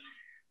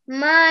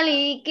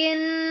مالك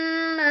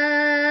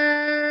الناس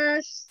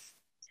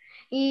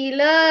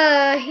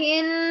إله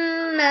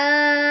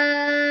الناس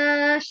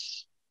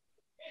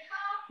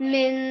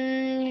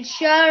من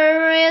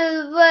شر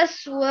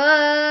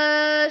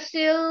الوسواس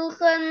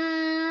الخناس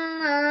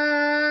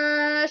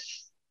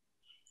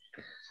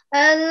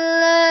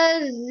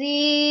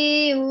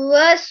الذي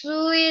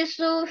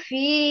يوسوس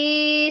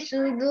في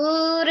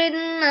صدور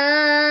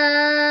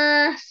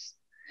الناس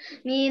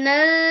من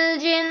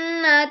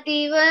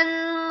الجنة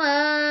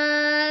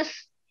والناس.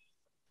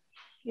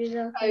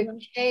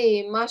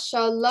 Okay,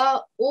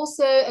 mashallah.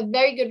 Also a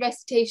very good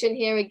recitation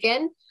here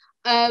again.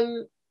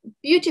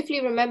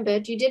 Beautifully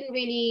remembered. You didn't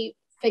really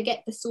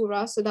forget the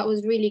surah, so that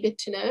was really good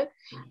to know.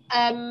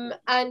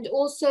 And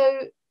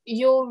also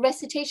your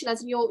recitation,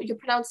 as in your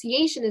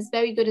pronunciation is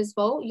very good as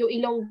well. You're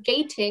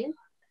elongating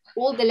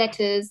all the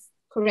letters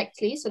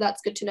correctly, so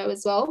that's good to know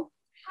as well.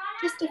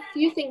 Just a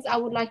few things I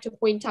would like to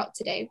point out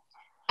today.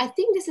 I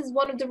think this is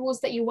one of the rules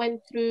that you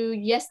went through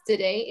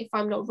yesterday, if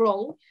I'm not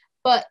wrong,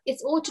 but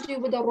it's all to do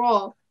with the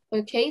ra,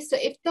 okay? So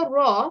if the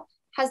ra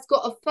has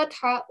got a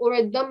fatha or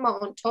a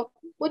dhamma on top,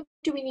 what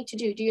do we need to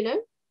do? Do you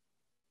know?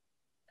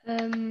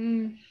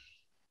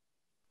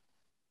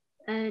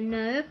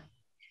 No.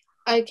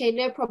 Okay,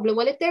 no problem.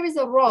 Well, if there is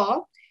a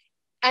ra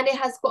and it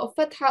has got a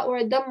fatha or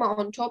a dhamma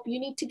on top, you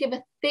need to give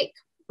a thick,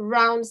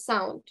 round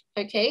sound,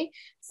 okay?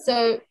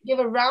 So give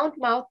a round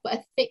mouth, but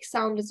a thick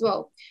sound as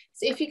well.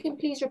 So if you can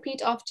please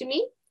repeat after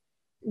me.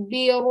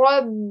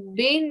 برب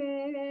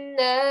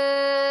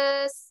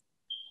الناس.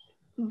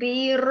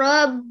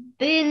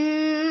 برب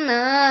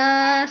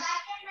الناس.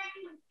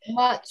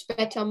 Much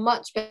better,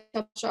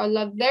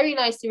 mashallah. Very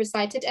nicely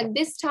recited. And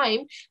this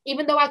time,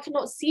 even though I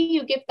cannot see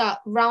you give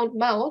that round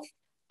mouth,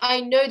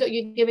 I know that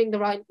you're giving the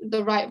right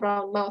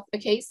round mouth,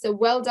 okay? So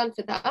well done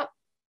for that.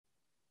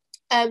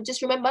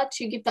 Just remember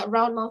to give that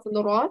round mouth on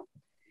the ra.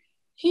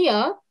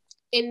 Here,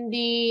 in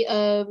the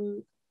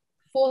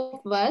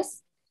fourth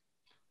verse,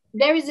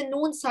 there is a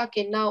noon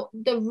sakin. Now,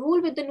 the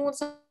rule with the noon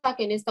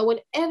sakin is that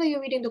whenever you're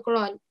reading the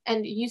Quran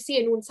and you see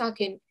a noon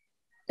sakin,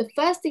 the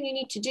first thing you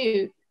need to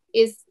do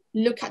is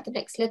look at the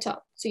next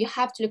letter. So you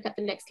have to look at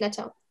the next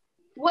letter.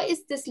 What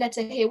is this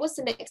letter here? What's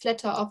the next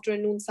letter after a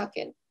noon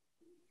sakin?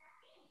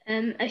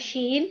 A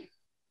sheen.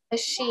 A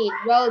sheen.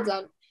 Well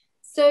done.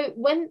 So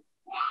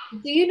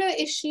do you know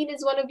if sheen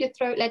is one of your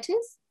throat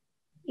letters?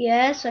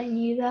 Yes, I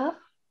knew that.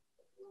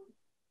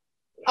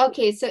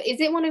 Okay, so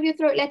is it one of your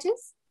throat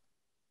letters?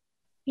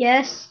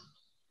 Yes.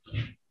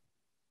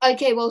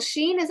 Okay, well,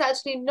 sheen is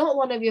actually not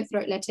one of your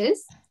throat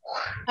letters.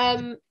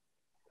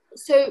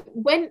 So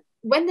when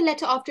the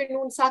letter after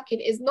noon sakin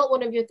is not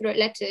one of your throat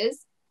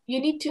letters, you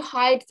need to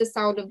hide the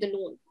sound of the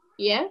noon,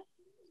 yeah?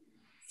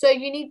 So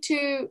you need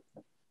to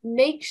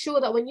make sure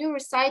that when you're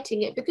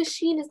reciting it, because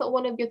sheen is not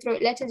one of your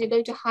throat letters, you're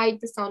going to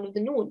hide the sound of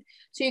the noon.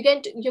 So you're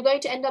going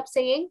to end up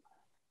saying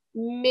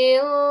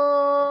min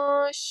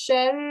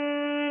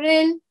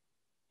sharril.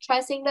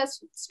 Try saying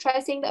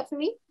that for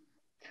me.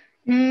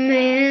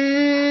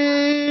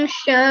 Min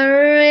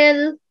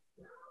sharril.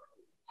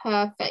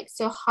 Perfect.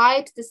 So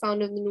hide the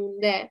sound of the noon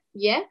there.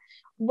 Yeah.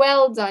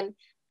 Well done.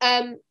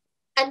 And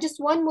just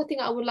one more thing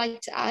I would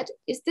like to add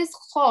is this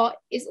kha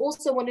is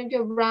also one of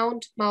your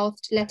round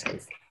mouthed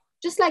letters.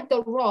 Just like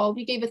the ra,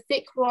 we gave a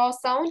thick ra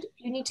sound.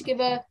 You need to give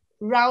a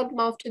round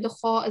mouth to the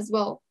kha as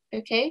well.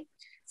 Okay.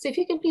 So if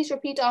you can please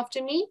repeat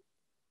after me.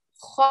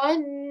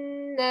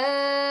 Khannas.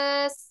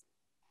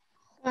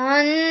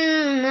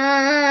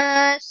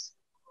 Khannas.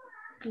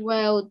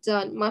 Well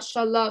done,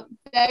 mashallah,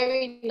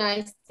 very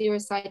nicely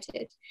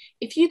recited.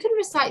 If you can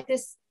recite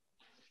this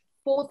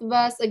fourth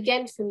verse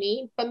again for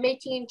me, but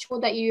making sure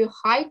that you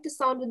hide the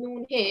sound of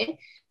noon here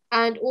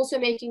and also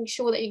making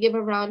sure that you give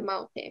a round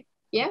mouth here.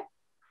 Yeah?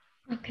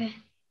 Okay.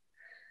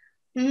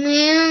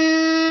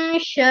 Min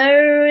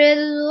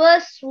sharril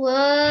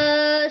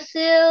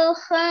waswasil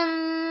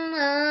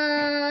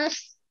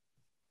khannas.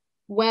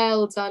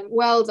 Well done,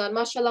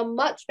 mashallah,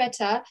 much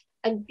better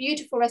and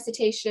beautiful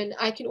recitation.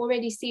 I can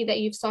already see that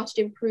you've started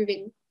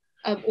improving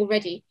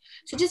already.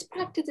 So just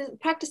practice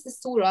the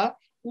surah.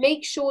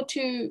 Make sure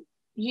to,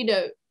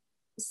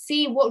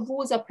 see what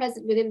rules are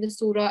present within the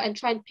surah and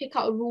try and pick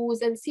out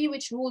rules and see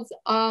which rules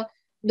are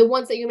the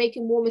ones that you're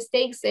making more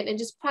mistakes in, and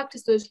just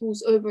practice those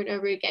rules over and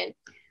over again.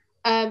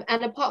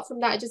 And apart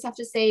from that, I just have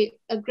to say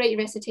a great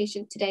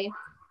recitation today.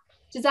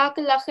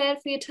 Jazakallah khair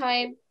for your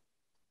time.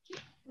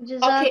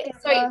 Okay,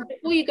 sorry,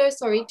 before you go,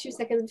 2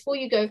 seconds before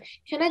you go,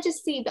 can I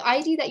just see the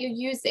ID that you're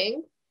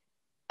using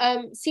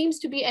seems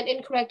to be an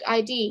incorrect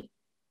ID.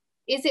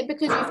 Is it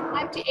because you've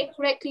typed it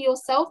incorrectly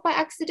yourself by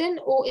accident,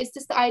 or is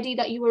this the ID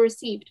that you were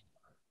received?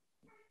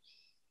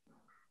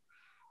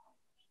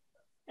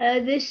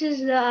 This is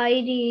the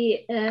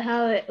ID,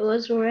 how it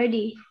was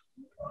already.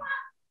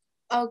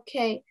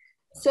 Okay,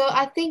 so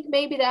I think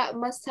maybe that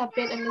must have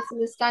been a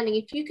misunderstanding.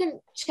 If you can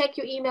check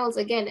your emails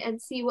again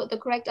and see what the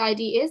correct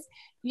ID is,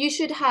 you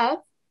should have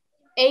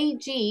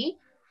AG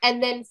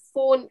and then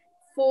four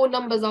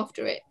numbers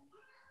after it.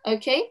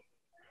 Okay?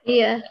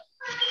 Yeah,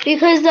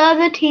 because the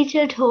other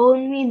teacher told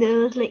me there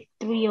was like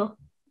three.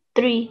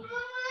 There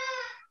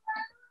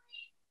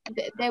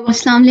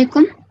was. Assalamu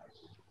alaikum.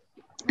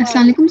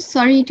 Assalamu alaikum.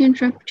 Sorry to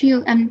interrupt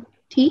you,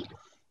 MT.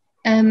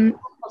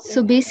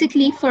 So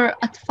basically for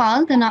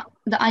Atfal,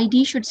 the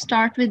ID should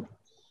start with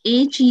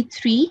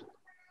AG3.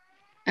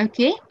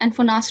 Okay, and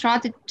for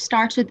Nasirat, it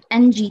starts with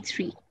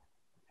NG3.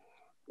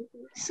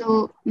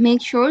 So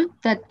make sure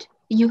that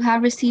you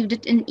have received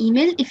it in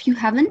email. If you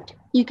haven't,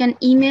 you can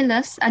email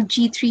us at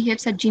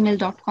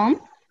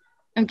g3hifz@gmail.com.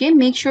 Okay,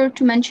 make sure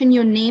to mention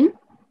your name,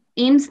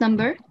 AIMS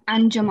number,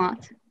 and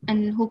Jamaat,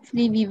 and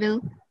hopefully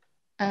we'll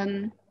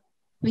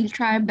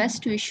try our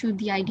best to issue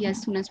the ID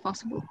as soon as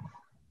possible.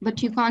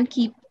 But you can't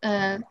keep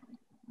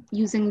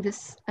using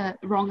this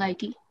wrong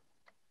ID.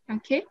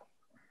 Okay?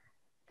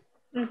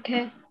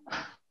 Okay.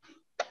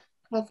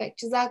 Perfect.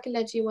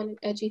 Jazakallah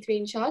G3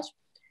 in charge.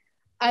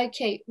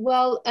 Okay,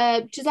 well,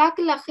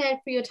 Jazakallah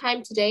khair for your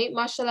time today.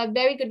 MashaAllah,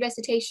 very good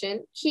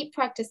recitation. Keep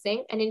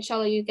practicing, and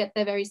inshallah you get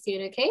there very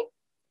soon, okay?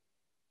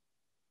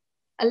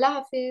 Allah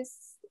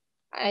Hafiz.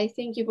 I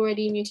think you've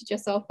already muted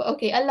yourself, but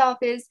okay, Allah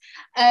Hafiz.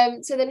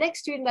 So the next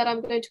student that I'm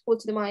going to call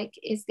to the mic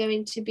is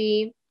going to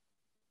be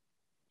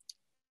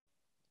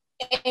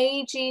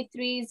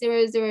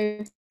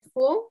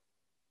AG3004.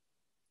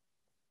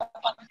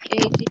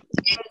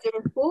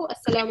 AG3004.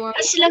 Assalamu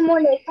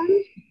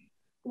Assalamualaikum.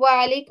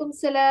 Wa alaikum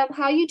salam.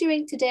 How are you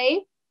doing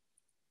today?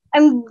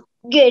 I'm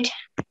good.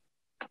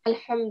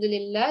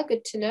 Alhamdulillah,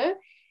 good to know.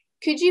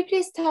 Could you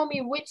please tell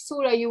me which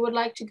surah you would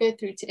like to go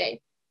through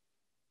today?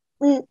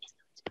 I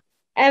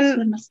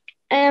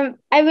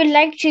would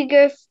like to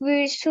go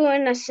through Surah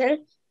Nasr,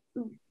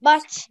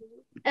 but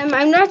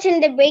I'm not in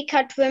the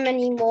breakout room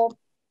anymore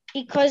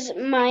because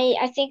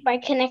I think my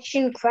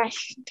connection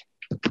crashed.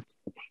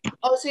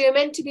 Oh, so you're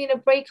meant to be in a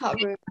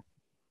breakout room.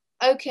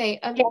 Okay,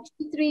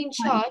 G3 in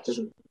charge.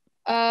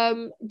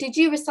 Did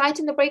you recite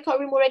in the breakout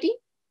room already?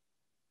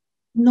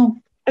 No.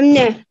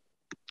 No.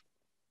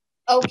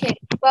 Okay,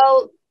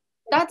 well,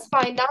 that's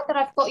fine. Now that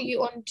I've got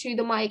you onto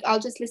the mic, I'll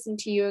just listen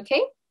to you,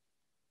 okay?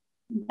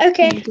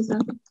 Okay.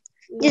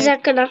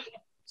 Jazakallah.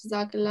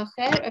 Jazakallah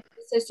khair. Okay,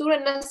 so Surah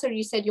Nasr,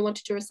 you said you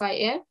wanted to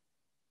recite, yeah?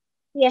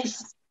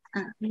 Yes.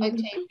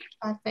 Okay,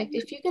 perfect.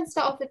 If you can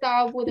start off with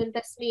Ta'awud and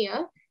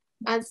Tasmiyah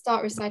and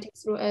start reciting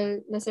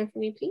Surah Nasr for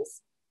me,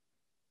 please.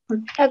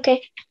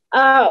 Okay.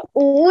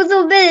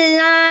 أعوذ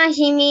بالله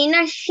من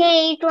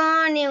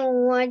الشيطان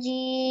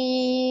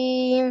الرجيم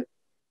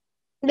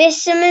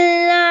بسم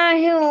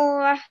الله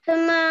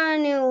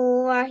الرحمن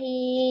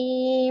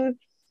الرحيم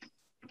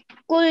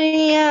قل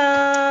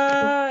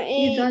يا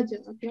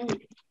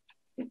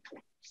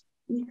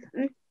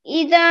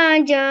إذا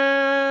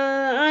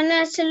جاء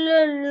نصر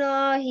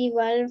الله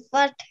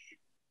والفتح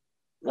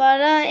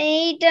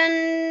ورأيت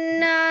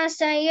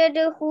الناس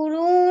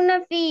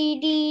يدخلون في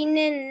دين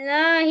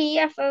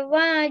الله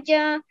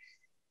أفواجا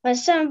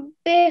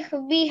فسبح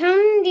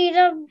بحمد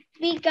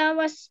ربك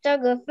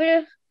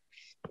واستغفره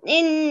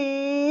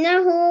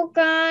إنه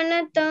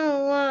كان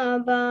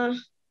توابا.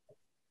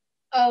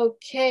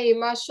 Okay,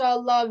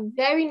 mashallah,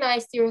 very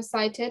nicely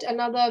recited.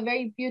 Another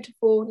very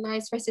beautiful,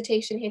 nice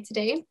recitation here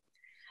today.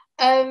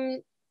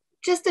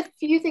 Just a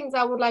few things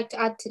I would like to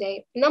add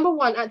today. Number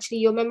one, actually,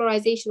 your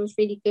memorization was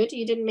really good.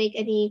 You didn't make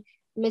any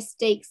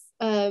mistakes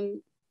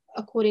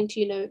according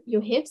to,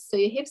 your hifz. So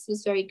your hifz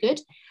was very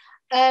good.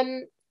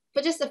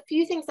 But just a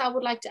few things I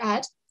would like to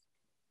add.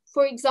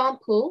 For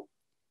example,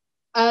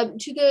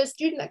 to the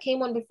student that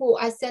came on before,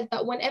 I said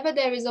that whenever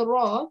there is a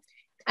ra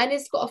and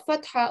it's got a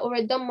fatha or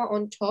a dhamma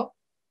on top,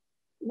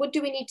 what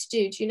do we need to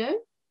do? Do you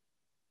know?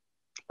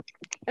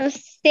 A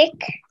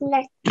thick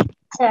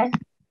letter.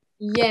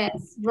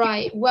 Yes,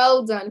 right.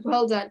 Well done.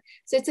 Well done.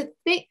 So it's a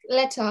thick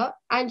letter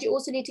and you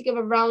also need to give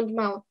a round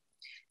mouth.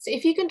 So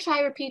if you can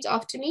try repeat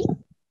after me.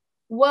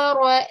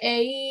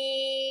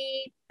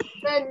 وَرَأَيْتَ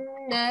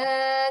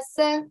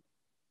النَّاسَ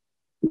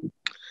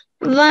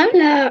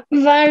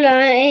وَرَأَيْتَ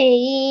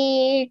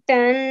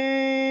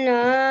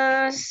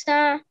النَّاسَ.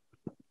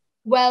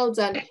 Well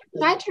done.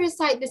 Try to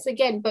recite this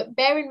again, but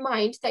bear in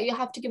mind that you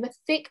have to give a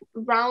thick,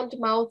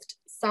 round-mouthed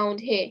sound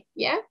here.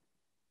 Yeah?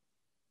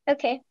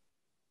 Okay.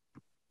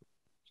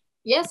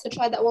 Yeah, so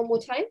try that one more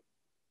time.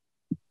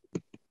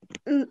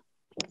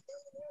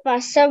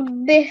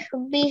 فسبح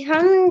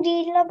بحمد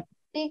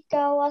ربك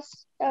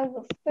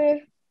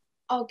واستغفر.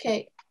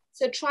 Okay,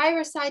 so try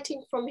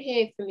reciting from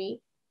here for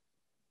me.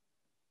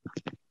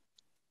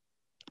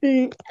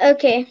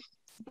 Okay.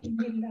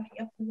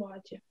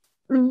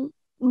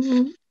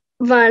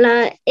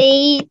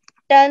 ورأيت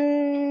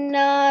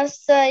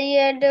الناس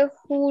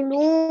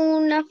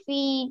يدخلون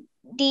في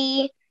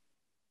دين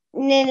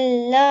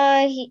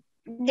الله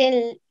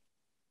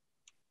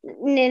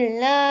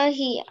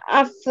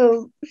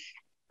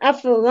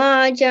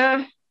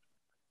أفواجا.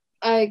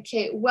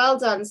 Okay, well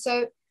done.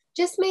 So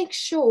just make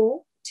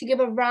sure to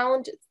give a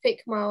round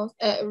mouth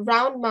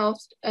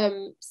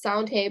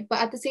sound here, but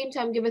at the same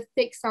time give a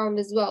thick sound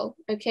as well,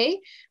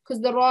 okay?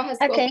 Because the ra has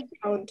got a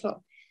R on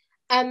top.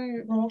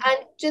 And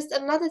just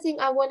another thing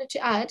I wanted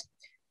to add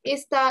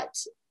is that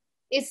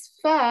is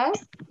fa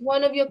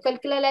one of your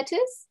calcula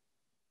letters?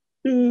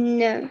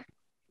 No.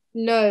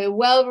 No,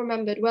 well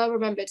remembered, well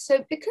remembered.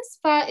 So because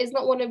fa is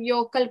not one of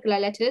your calcula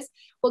letters,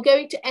 we're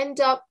going to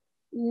end up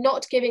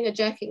not giving a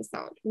jerking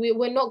sound.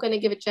 We're not going to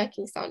give a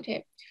jerking sound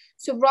here.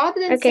 So rather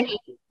than saying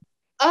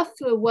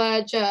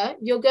afwaja,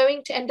 you're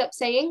going to end up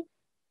saying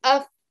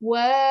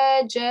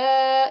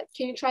afwaja.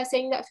 Can you try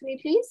saying that for me,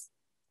 please?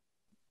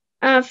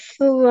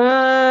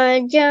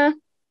 Afwaja.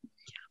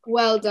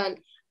 Well done.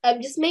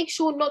 Just make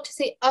sure not to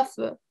say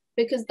afwa,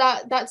 because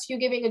that's you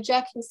giving a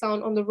jerking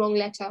sound on the wrong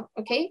letter,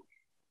 okay?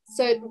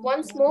 So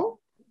once more,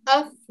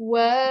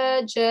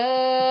 afwaja.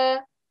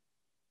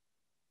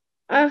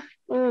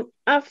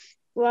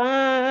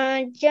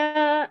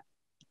 Afwaja.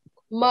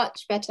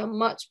 Much better,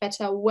 much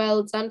better.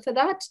 Well done for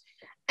that.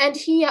 And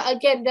here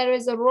again, there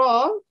is a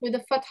ra with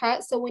a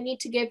fatha, so we need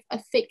to give a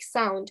thick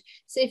sound.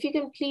 So if you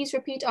can please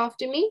repeat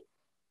after me.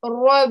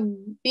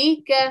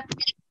 Rabbika.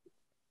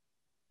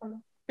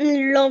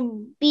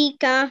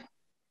 Rabbika.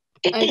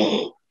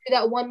 Okay, do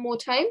that one more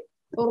time.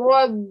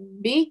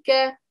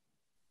 Rabbika.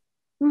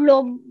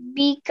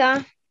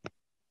 Rabbika.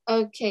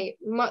 Okay,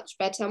 much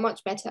better,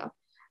 much better.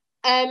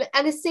 And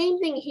the same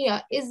thing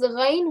here. Is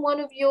ghain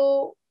one of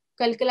your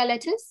calcula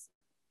letters?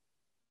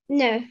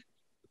 No.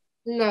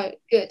 No,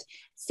 good.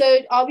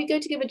 So are we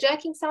going to give a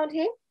jerking sound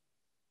here?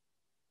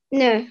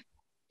 No.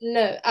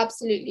 No,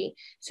 absolutely.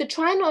 So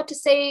try not to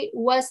say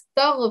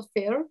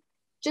wastaghfir.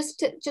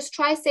 Just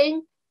try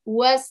saying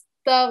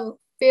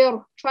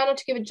wastaghfir. Try not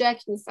to give a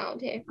jerking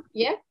sound here.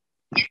 Yeah?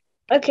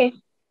 Okay.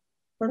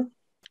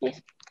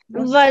 Yes.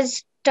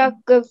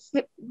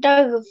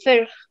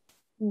 Wastaghfir.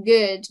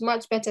 Good,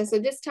 much better. So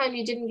this time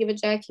you didn't give a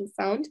jerking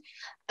sound.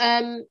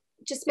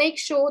 Just make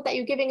sure that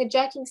you're giving a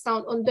jerking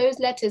sound on those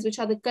letters which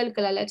are the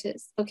qalqala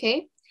letters,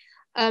 okay?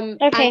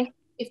 Okay. And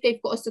if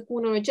they've got a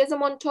sukoon or a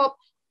jazm on top,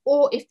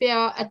 or if they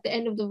are at the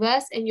end of the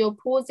verse and you're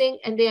pausing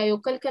and they are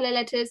your qalqala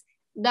letters,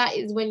 that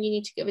is when you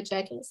need to give a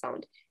jerking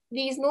sound.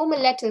 These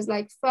normal letters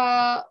like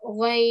fa,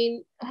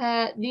 ghain,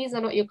 ha, these are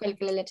not your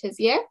qalqala letters,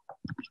 yeah?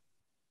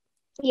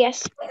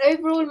 Yes. But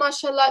overall,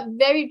 mashallah,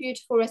 very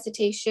beautiful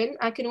recitation.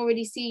 I can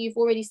already see you've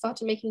already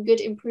started making good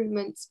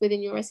improvements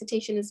within your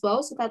recitation as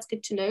well, so that's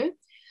good to know.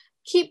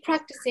 Keep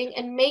practicing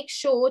and make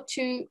sure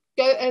to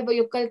go over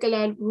your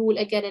qalqala rule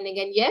again and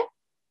again, yeah?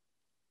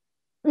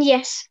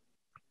 Yes.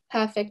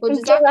 Perfect. Well,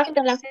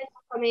 jazakallah for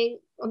coming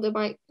on the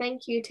mic.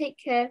 Thank you. Take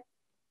care.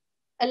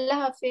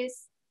 Allah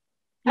Hafiz.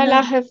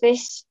 Allah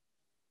Hafiz.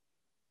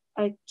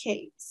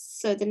 Okay,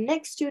 so the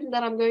next student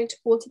that I'm going to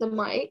call to the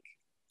mic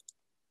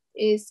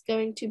is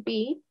going to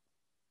be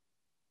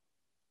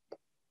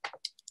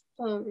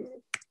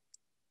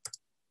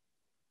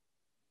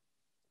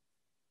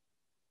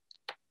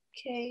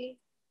okay.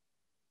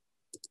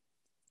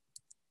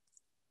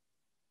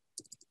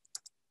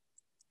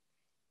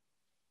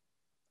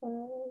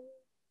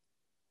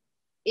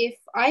 If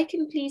I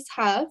can please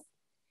have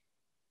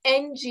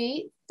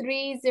NG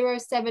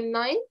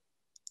 3079.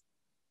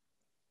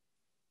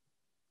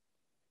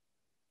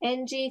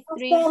 NG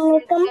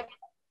 3079.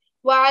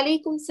 Wa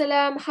alaikum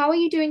salam. How are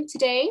you doing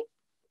today?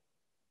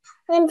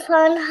 I'm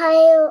fine. How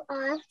you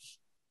are?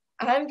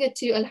 I'm good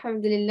too,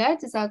 alhamdulillah.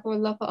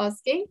 Jazakumullah for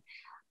asking.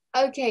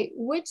 Okay,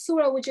 which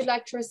surah would you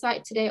like to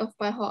recite today off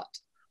by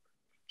heart?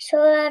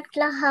 Surah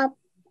Lahab.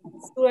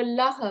 Surah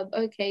Lahab.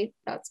 Okay,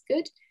 that's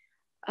good.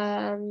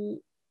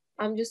 I'm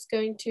just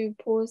going to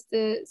pause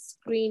the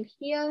screen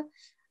here.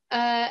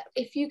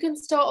 If you can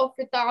start off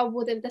with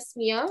Ta'awud and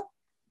Tasmiyah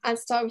and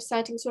start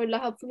reciting Surah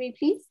Lahab for me,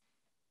 please.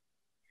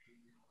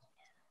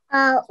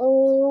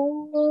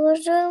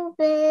 A'udhu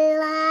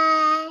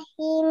billahi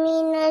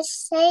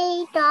minash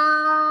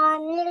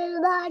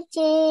shaitanir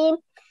rajim.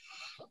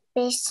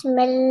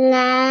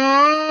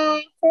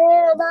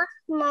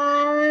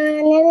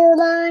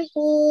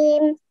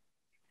 Bismillahirrahmanirrahim.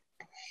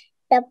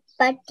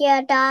 Tabbat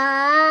yada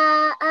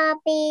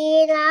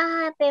abi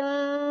lahabin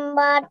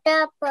wa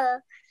tab.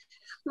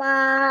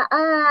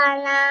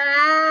 Ma'ana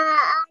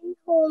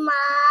anhu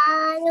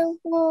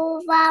maluhu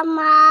wa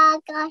ma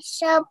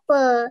kasab.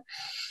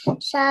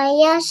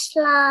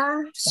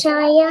 Sayasla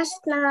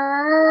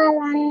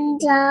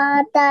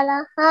zata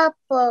lahab.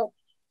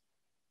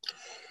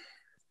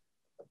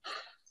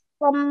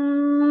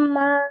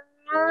 Wama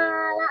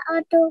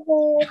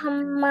Imra'atuhu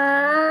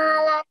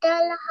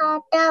hammalatal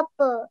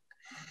hatab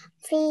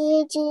fi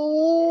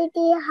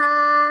jidha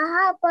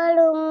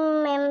hablum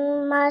min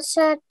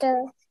masad.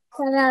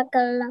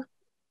 Jazakallah.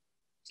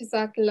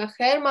 Jazakallah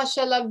khair.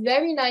 Mashallah,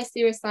 very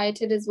nicely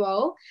recited as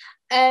well.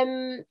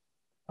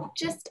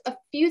 Just a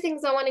few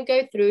things I want to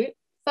go through.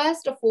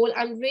 First of all,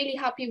 I'm really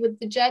happy with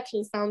the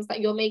jerking sounds that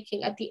you're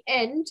making at the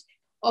end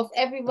of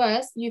every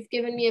verse. You've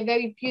given me a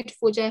very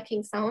beautiful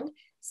jerking sound,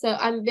 so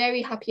I'm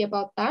very happy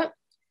about that.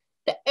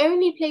 The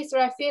only place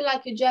where I feel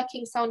like your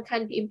jerking sound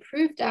can be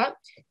improved at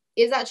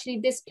is actually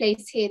this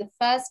place here, the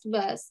first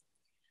verse.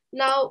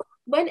 Now,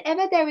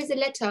 whenever there is a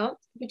letter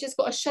which has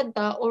got a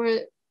shadda or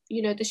a,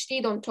 the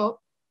shdeed on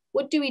top,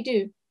 what do we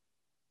do?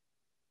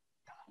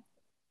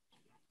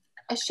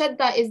 A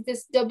shadda is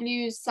this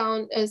W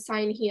sound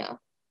sign here.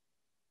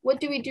 What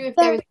do we do if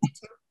there is a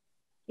letter?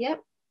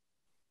 Yep.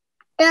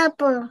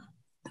 Double.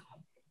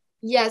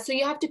 Yeah, so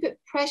you have to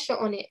put pressure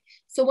on it.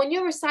 So when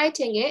you're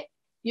reciting it,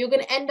 you're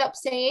going to end up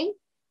saying,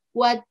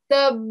 what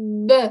the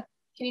b.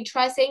 Can you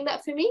try saying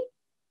that for me?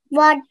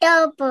 What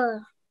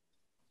double?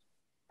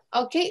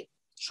 Okay,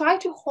 try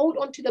to hold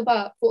on to the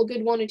ba for a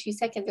good 1 or 2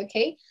 seconds,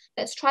 okay?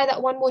 Let's try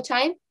that one more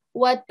time.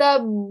 What the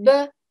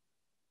b.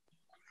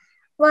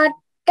 What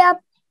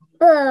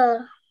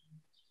double?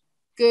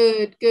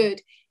 Good,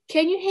 good.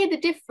 Can you hear the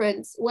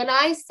difference when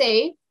I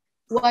say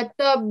what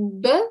the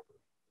b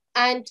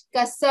and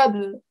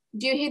kasab?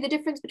 Do you hear the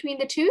difference between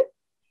the two?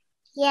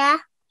 Yeah.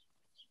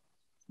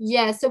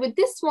 Yeah, so with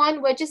this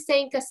one, we're just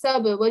saying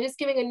kasab. We're just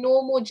giving a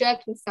normal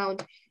jerking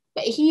sound.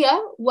 But here,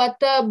 what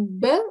the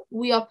b,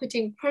 we are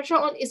putting pressure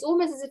on. It's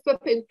almost as if we're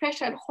putting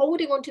pressure and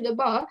holding onto the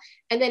bar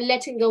and then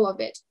letting go of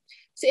it.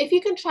 So if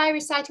you can try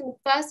reciting the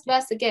first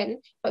verse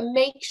again, but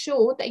make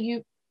sure that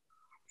you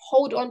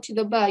hold onto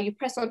the bar, you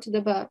press onto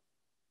the bar.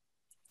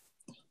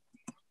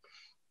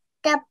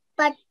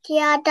 Tabbat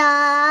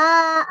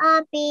yada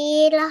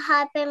abi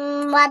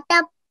lahabin wa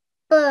tabb.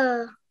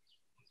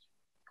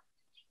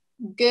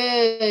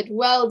 Good,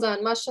 well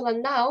done, mashallah.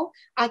 Now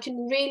I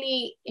can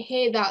really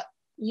hear that,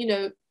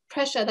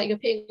 pressure that you're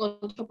putting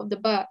on top of the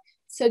bar.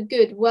 So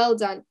good, well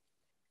done.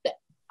 The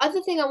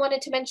other thing I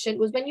wanted to mention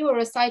was when you were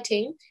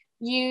reciting,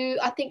 you,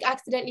 I think,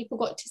 accidentally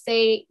forgot to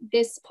say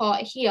this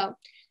part here.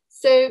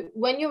 So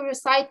when you're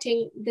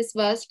reciting this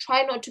verse,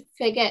 try not to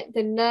forget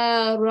the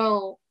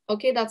na-ra.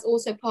 Okay, that's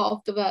also part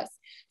of the verse.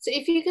 So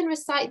if you can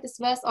recite this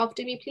verse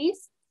after me,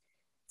 please.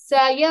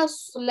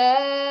 سيصلى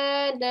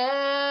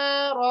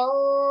نارا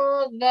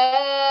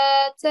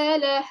ذات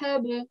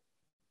لهب.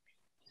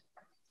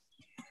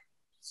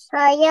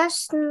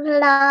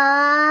 Sayasla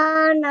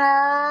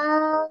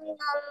naran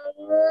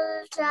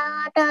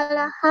zat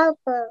lahab.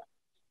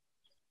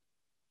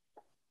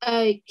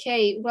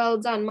 Okay, well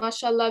done,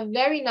 mashallah,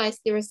 very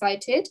nicely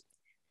recited.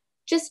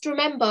 Just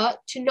remember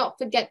to not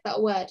forget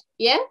that word,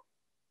 yeah?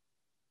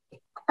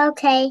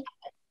 Okay.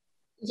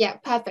 Yeah,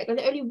 perfect. And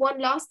the only one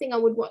last thing I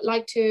would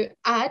like to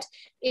add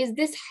is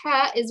this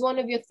ha is one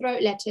of your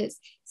throat letters.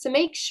 So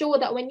make sure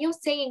that when you're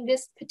saying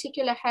this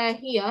particular ha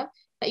here,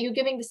 that you're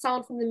giving the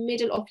sound from the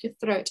middle of your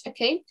throat,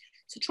 okay?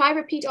 So try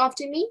repeat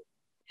after me.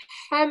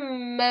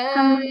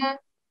 Hamma.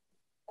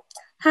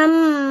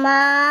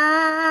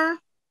 Hamma.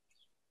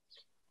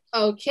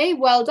 Okay,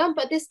 well done.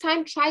 But this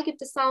time, try give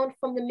the sound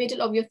from the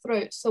middle of your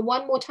throat. So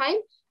one more time.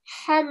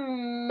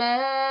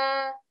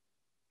 Hamma.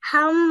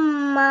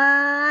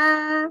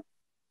 Hamma.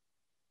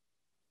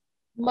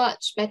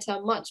 Much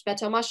better, much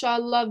better.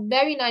 MashaAllah,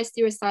 very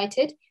nicely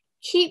recited.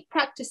 Keep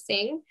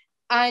practicing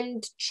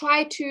and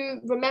try to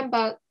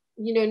remember,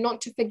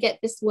 not to forget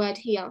this word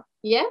here.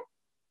 Yeah?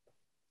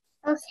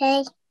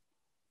 Okay.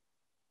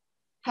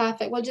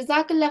 Perfect. Well,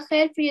 Jazakallah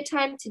khair for your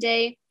time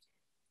today.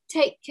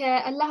 Take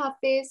care. Allah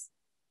Hafiz.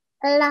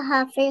 Allah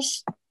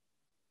Hafiz.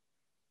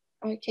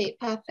 Okay,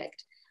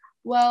 perfect.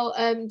 Well,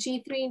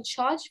 G3 in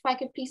charge, if I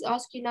could please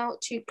ask you now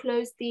to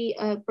close the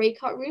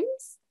breakout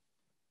rooms.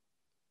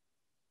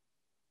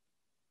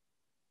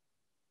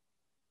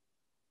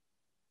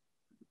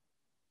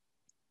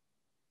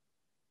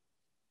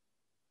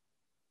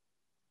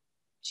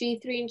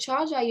 G3 in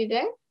charge, are you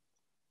there?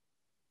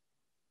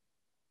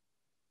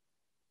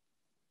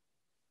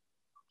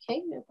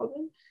 Okay, no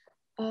problem.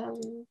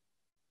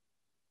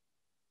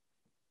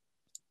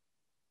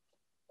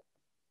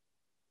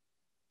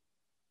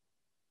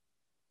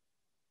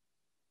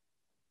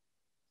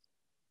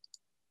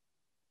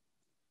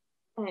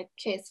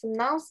 Okay, so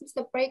now since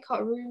the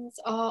breakout rooms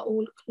are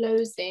all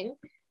closing,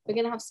 we're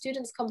going to have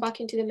students come back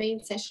into the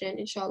main session,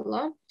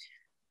 inshallah.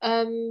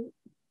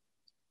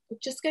 We're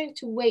just going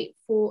to wait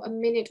for a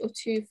minute or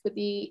two for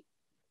the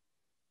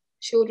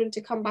children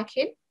to come back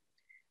in,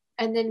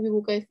 and then we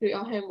will go through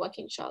our homework,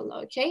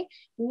 inshallah, okay?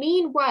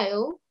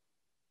 Meanwhile,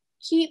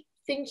 keep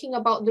thinking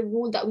about the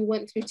rule that we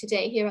went through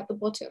today here at the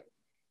bottom.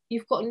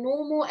 You've got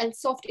normal and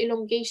soft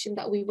elongation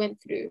that we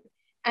went through,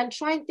 and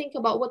try and think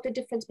about what the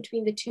difference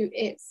between the two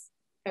is,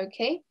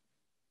 okay?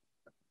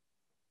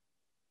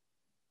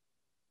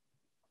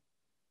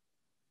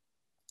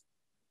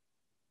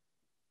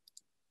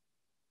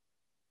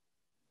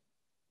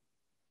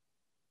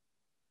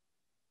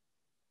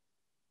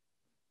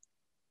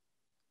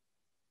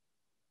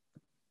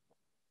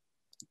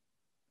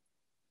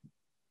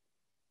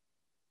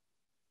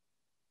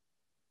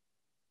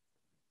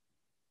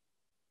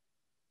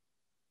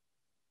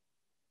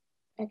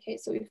 Okay,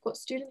 so we've got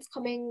students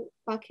coming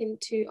back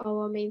into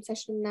our main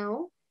session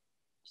now.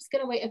 Just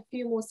going to wait a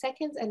few more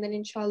seconds and then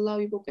inshallah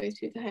we will go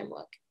through the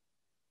homework.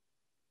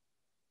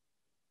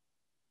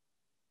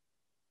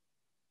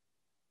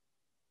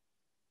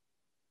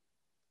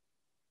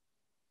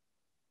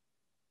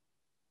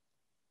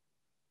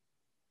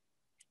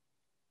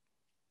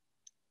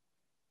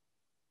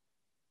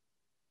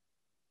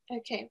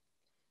 Okay,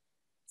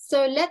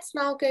 so let's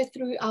now go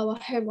through our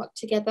homework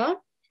together.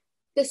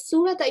 The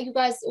surah that you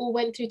guys all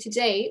went through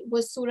today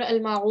was Surah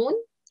Al-Ma'un,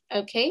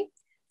 okay?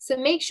 So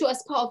make sure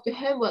as part of the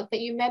homework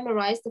that you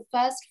memorize the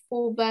first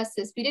 4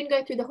 verses. We didn't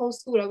go through the whole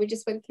surah, we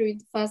just went through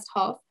the first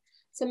half.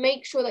 So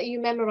make sure that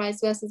you memorize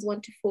verses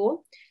 1 to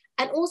 4.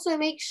 And also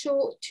make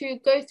sure to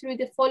go through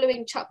the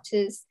following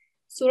chapters: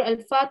 Surah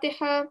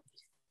Al-Fatiha,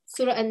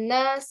 Surah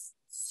Al-Nas,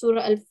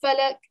 Surah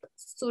Al-Falaq,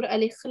 Surah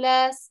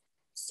Al-Ikhlas,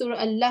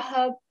 Surah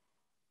Al-Lahab,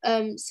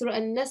 Surah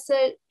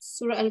Al-Nasr,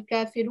 Surah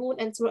Al-Kafirun,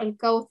 and Surah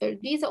Al-Kawthar.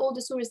 These are all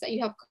the surahs that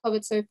you have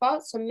covered so far,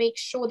 so make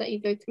sure that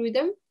you go through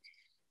them.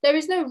 There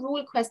is no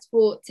rule quest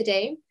for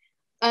today,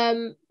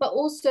 but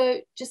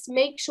also just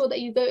make sure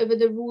that you go over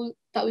the rule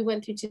that we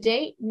went through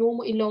today: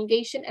 normal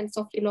elongation and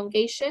soft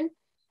elongation.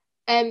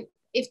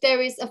 If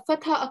there is a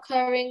fatha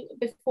occurring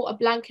before a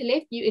blank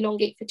alif, you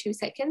elongate for 2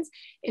 seconds.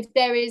 If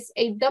there is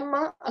a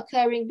dhamma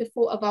occurring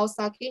before a vaw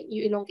sakin,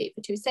 you elongate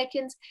for 2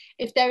 seconds.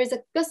 If there is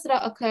a kasra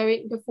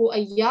occurring before a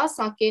ya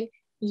sakin,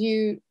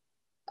 you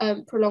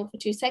prolong for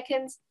 2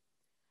 seconds.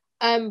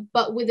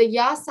 But with a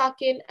ya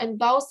sakin and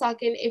vaw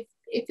sakin, if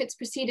it's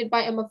preceded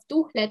by a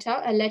maftuh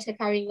letter, a letter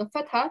carrying a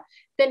fatha,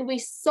 then we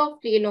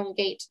softly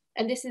elongate.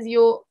 And this is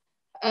your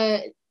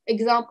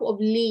example of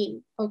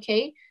lean,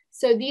 okay?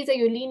 So these are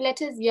your lean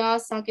letters, ya,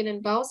 sakin,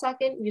 and vaw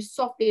sakin. You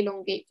softly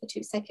elongate for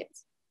 2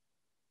 seconds.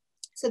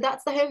 So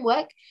that's the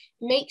homework.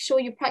 Make sure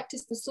you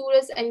practice the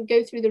surahs and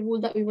go through the rule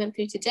that we went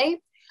through today.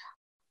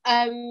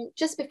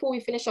 Just before we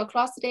finish our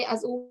class today,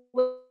 as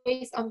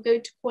always, I'm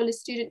going to call a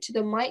student to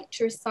the mic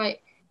to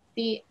recite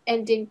the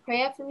ending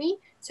prayer for me.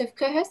 So if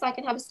co-host, I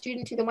can have a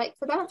student to the mic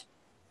for that.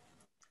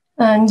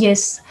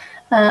 Yes,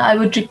 I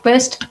would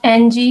request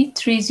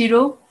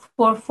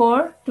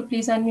NG3044 to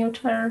please unmute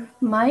her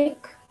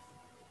mic.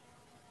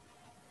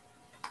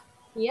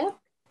 Yeah,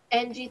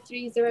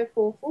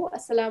 NG3044.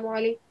 Assalamu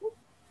alaikum.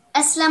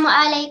 Assalamu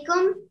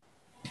alaikum.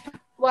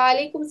 Wa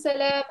alaikum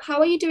salam. How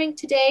are you doing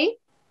today?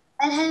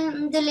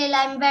 Alhamdulillah,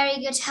 I'm very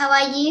good. How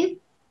are you?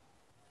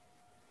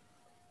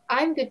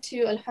 I'm good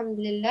too,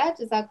 alhamdulillah.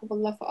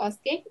 Jazakumullah for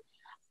asking.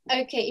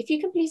 Okay, if you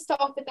can please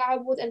start off with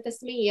Ta'awudh and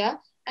Tasmiyah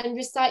and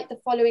recite the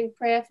following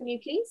prayer for me,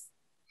 please.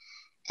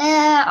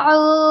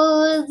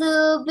 أعوذ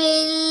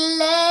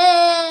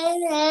بالله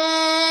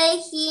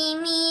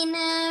من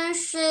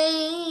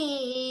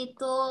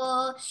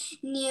الشيطان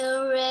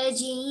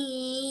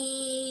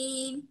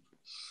الرجيم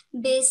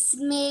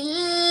بسم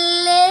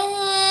الله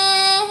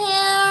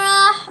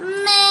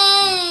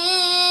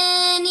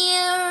الرحمن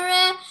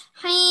الرحيم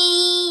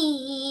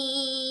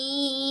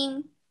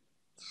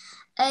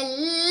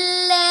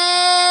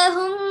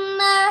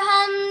اللهم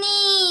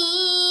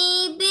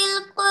ارحمني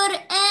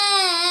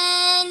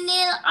بالقرآن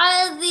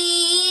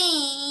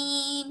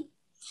العظيم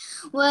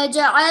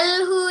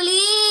واجعله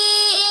لي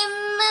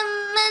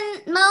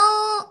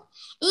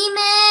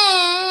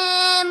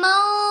إماما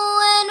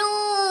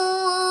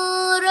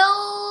ونورا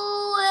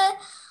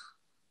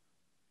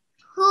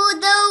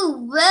وهدى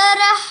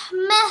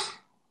ورحمة.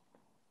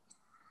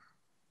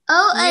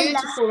 Oh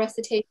Allah. Beautiful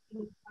recitation,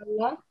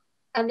 Allah.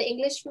 And the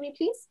English for me,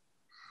 please.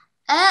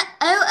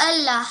 Oh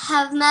Allah,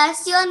 have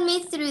mercy on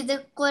me through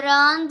the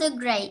Quran,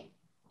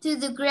 through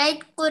the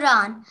great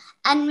Quran,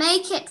 and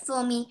make it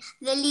for me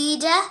the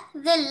leader,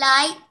 the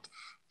light,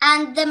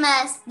 and the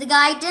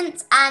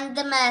guidance and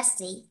the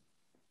mercy.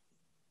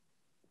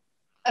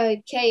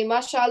 Okay,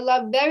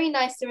 mashallah, very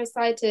nicely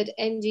recited,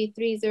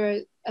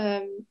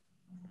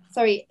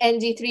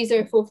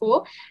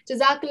 NG3044.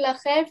 Jazakallah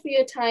khair for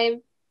your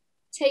time.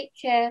 Take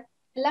care.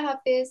 Allah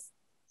Hafiz.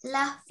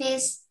 Allah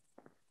Hafiz.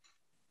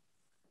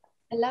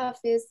 Allah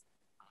Hafiz.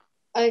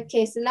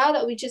 Okay, so now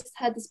that we just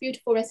had this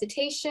beautiful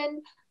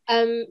recitation,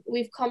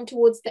 we've come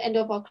towards the end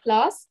of our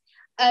class.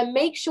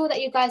 Make sure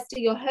that you guys do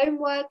your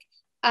homework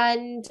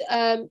and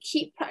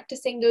keep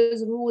practicing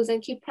those rules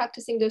and keep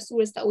practicing those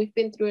surahs that we've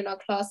been through in our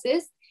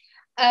classes.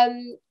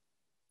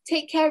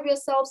 Take care of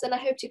yourselves, and I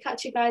hope to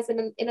catch you guys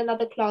in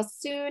another class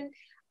soon.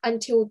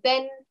 Until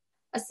then,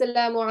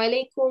 Assalamu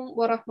alaikum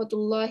wa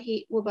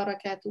rahmatullahi wa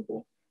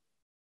barakatuhu.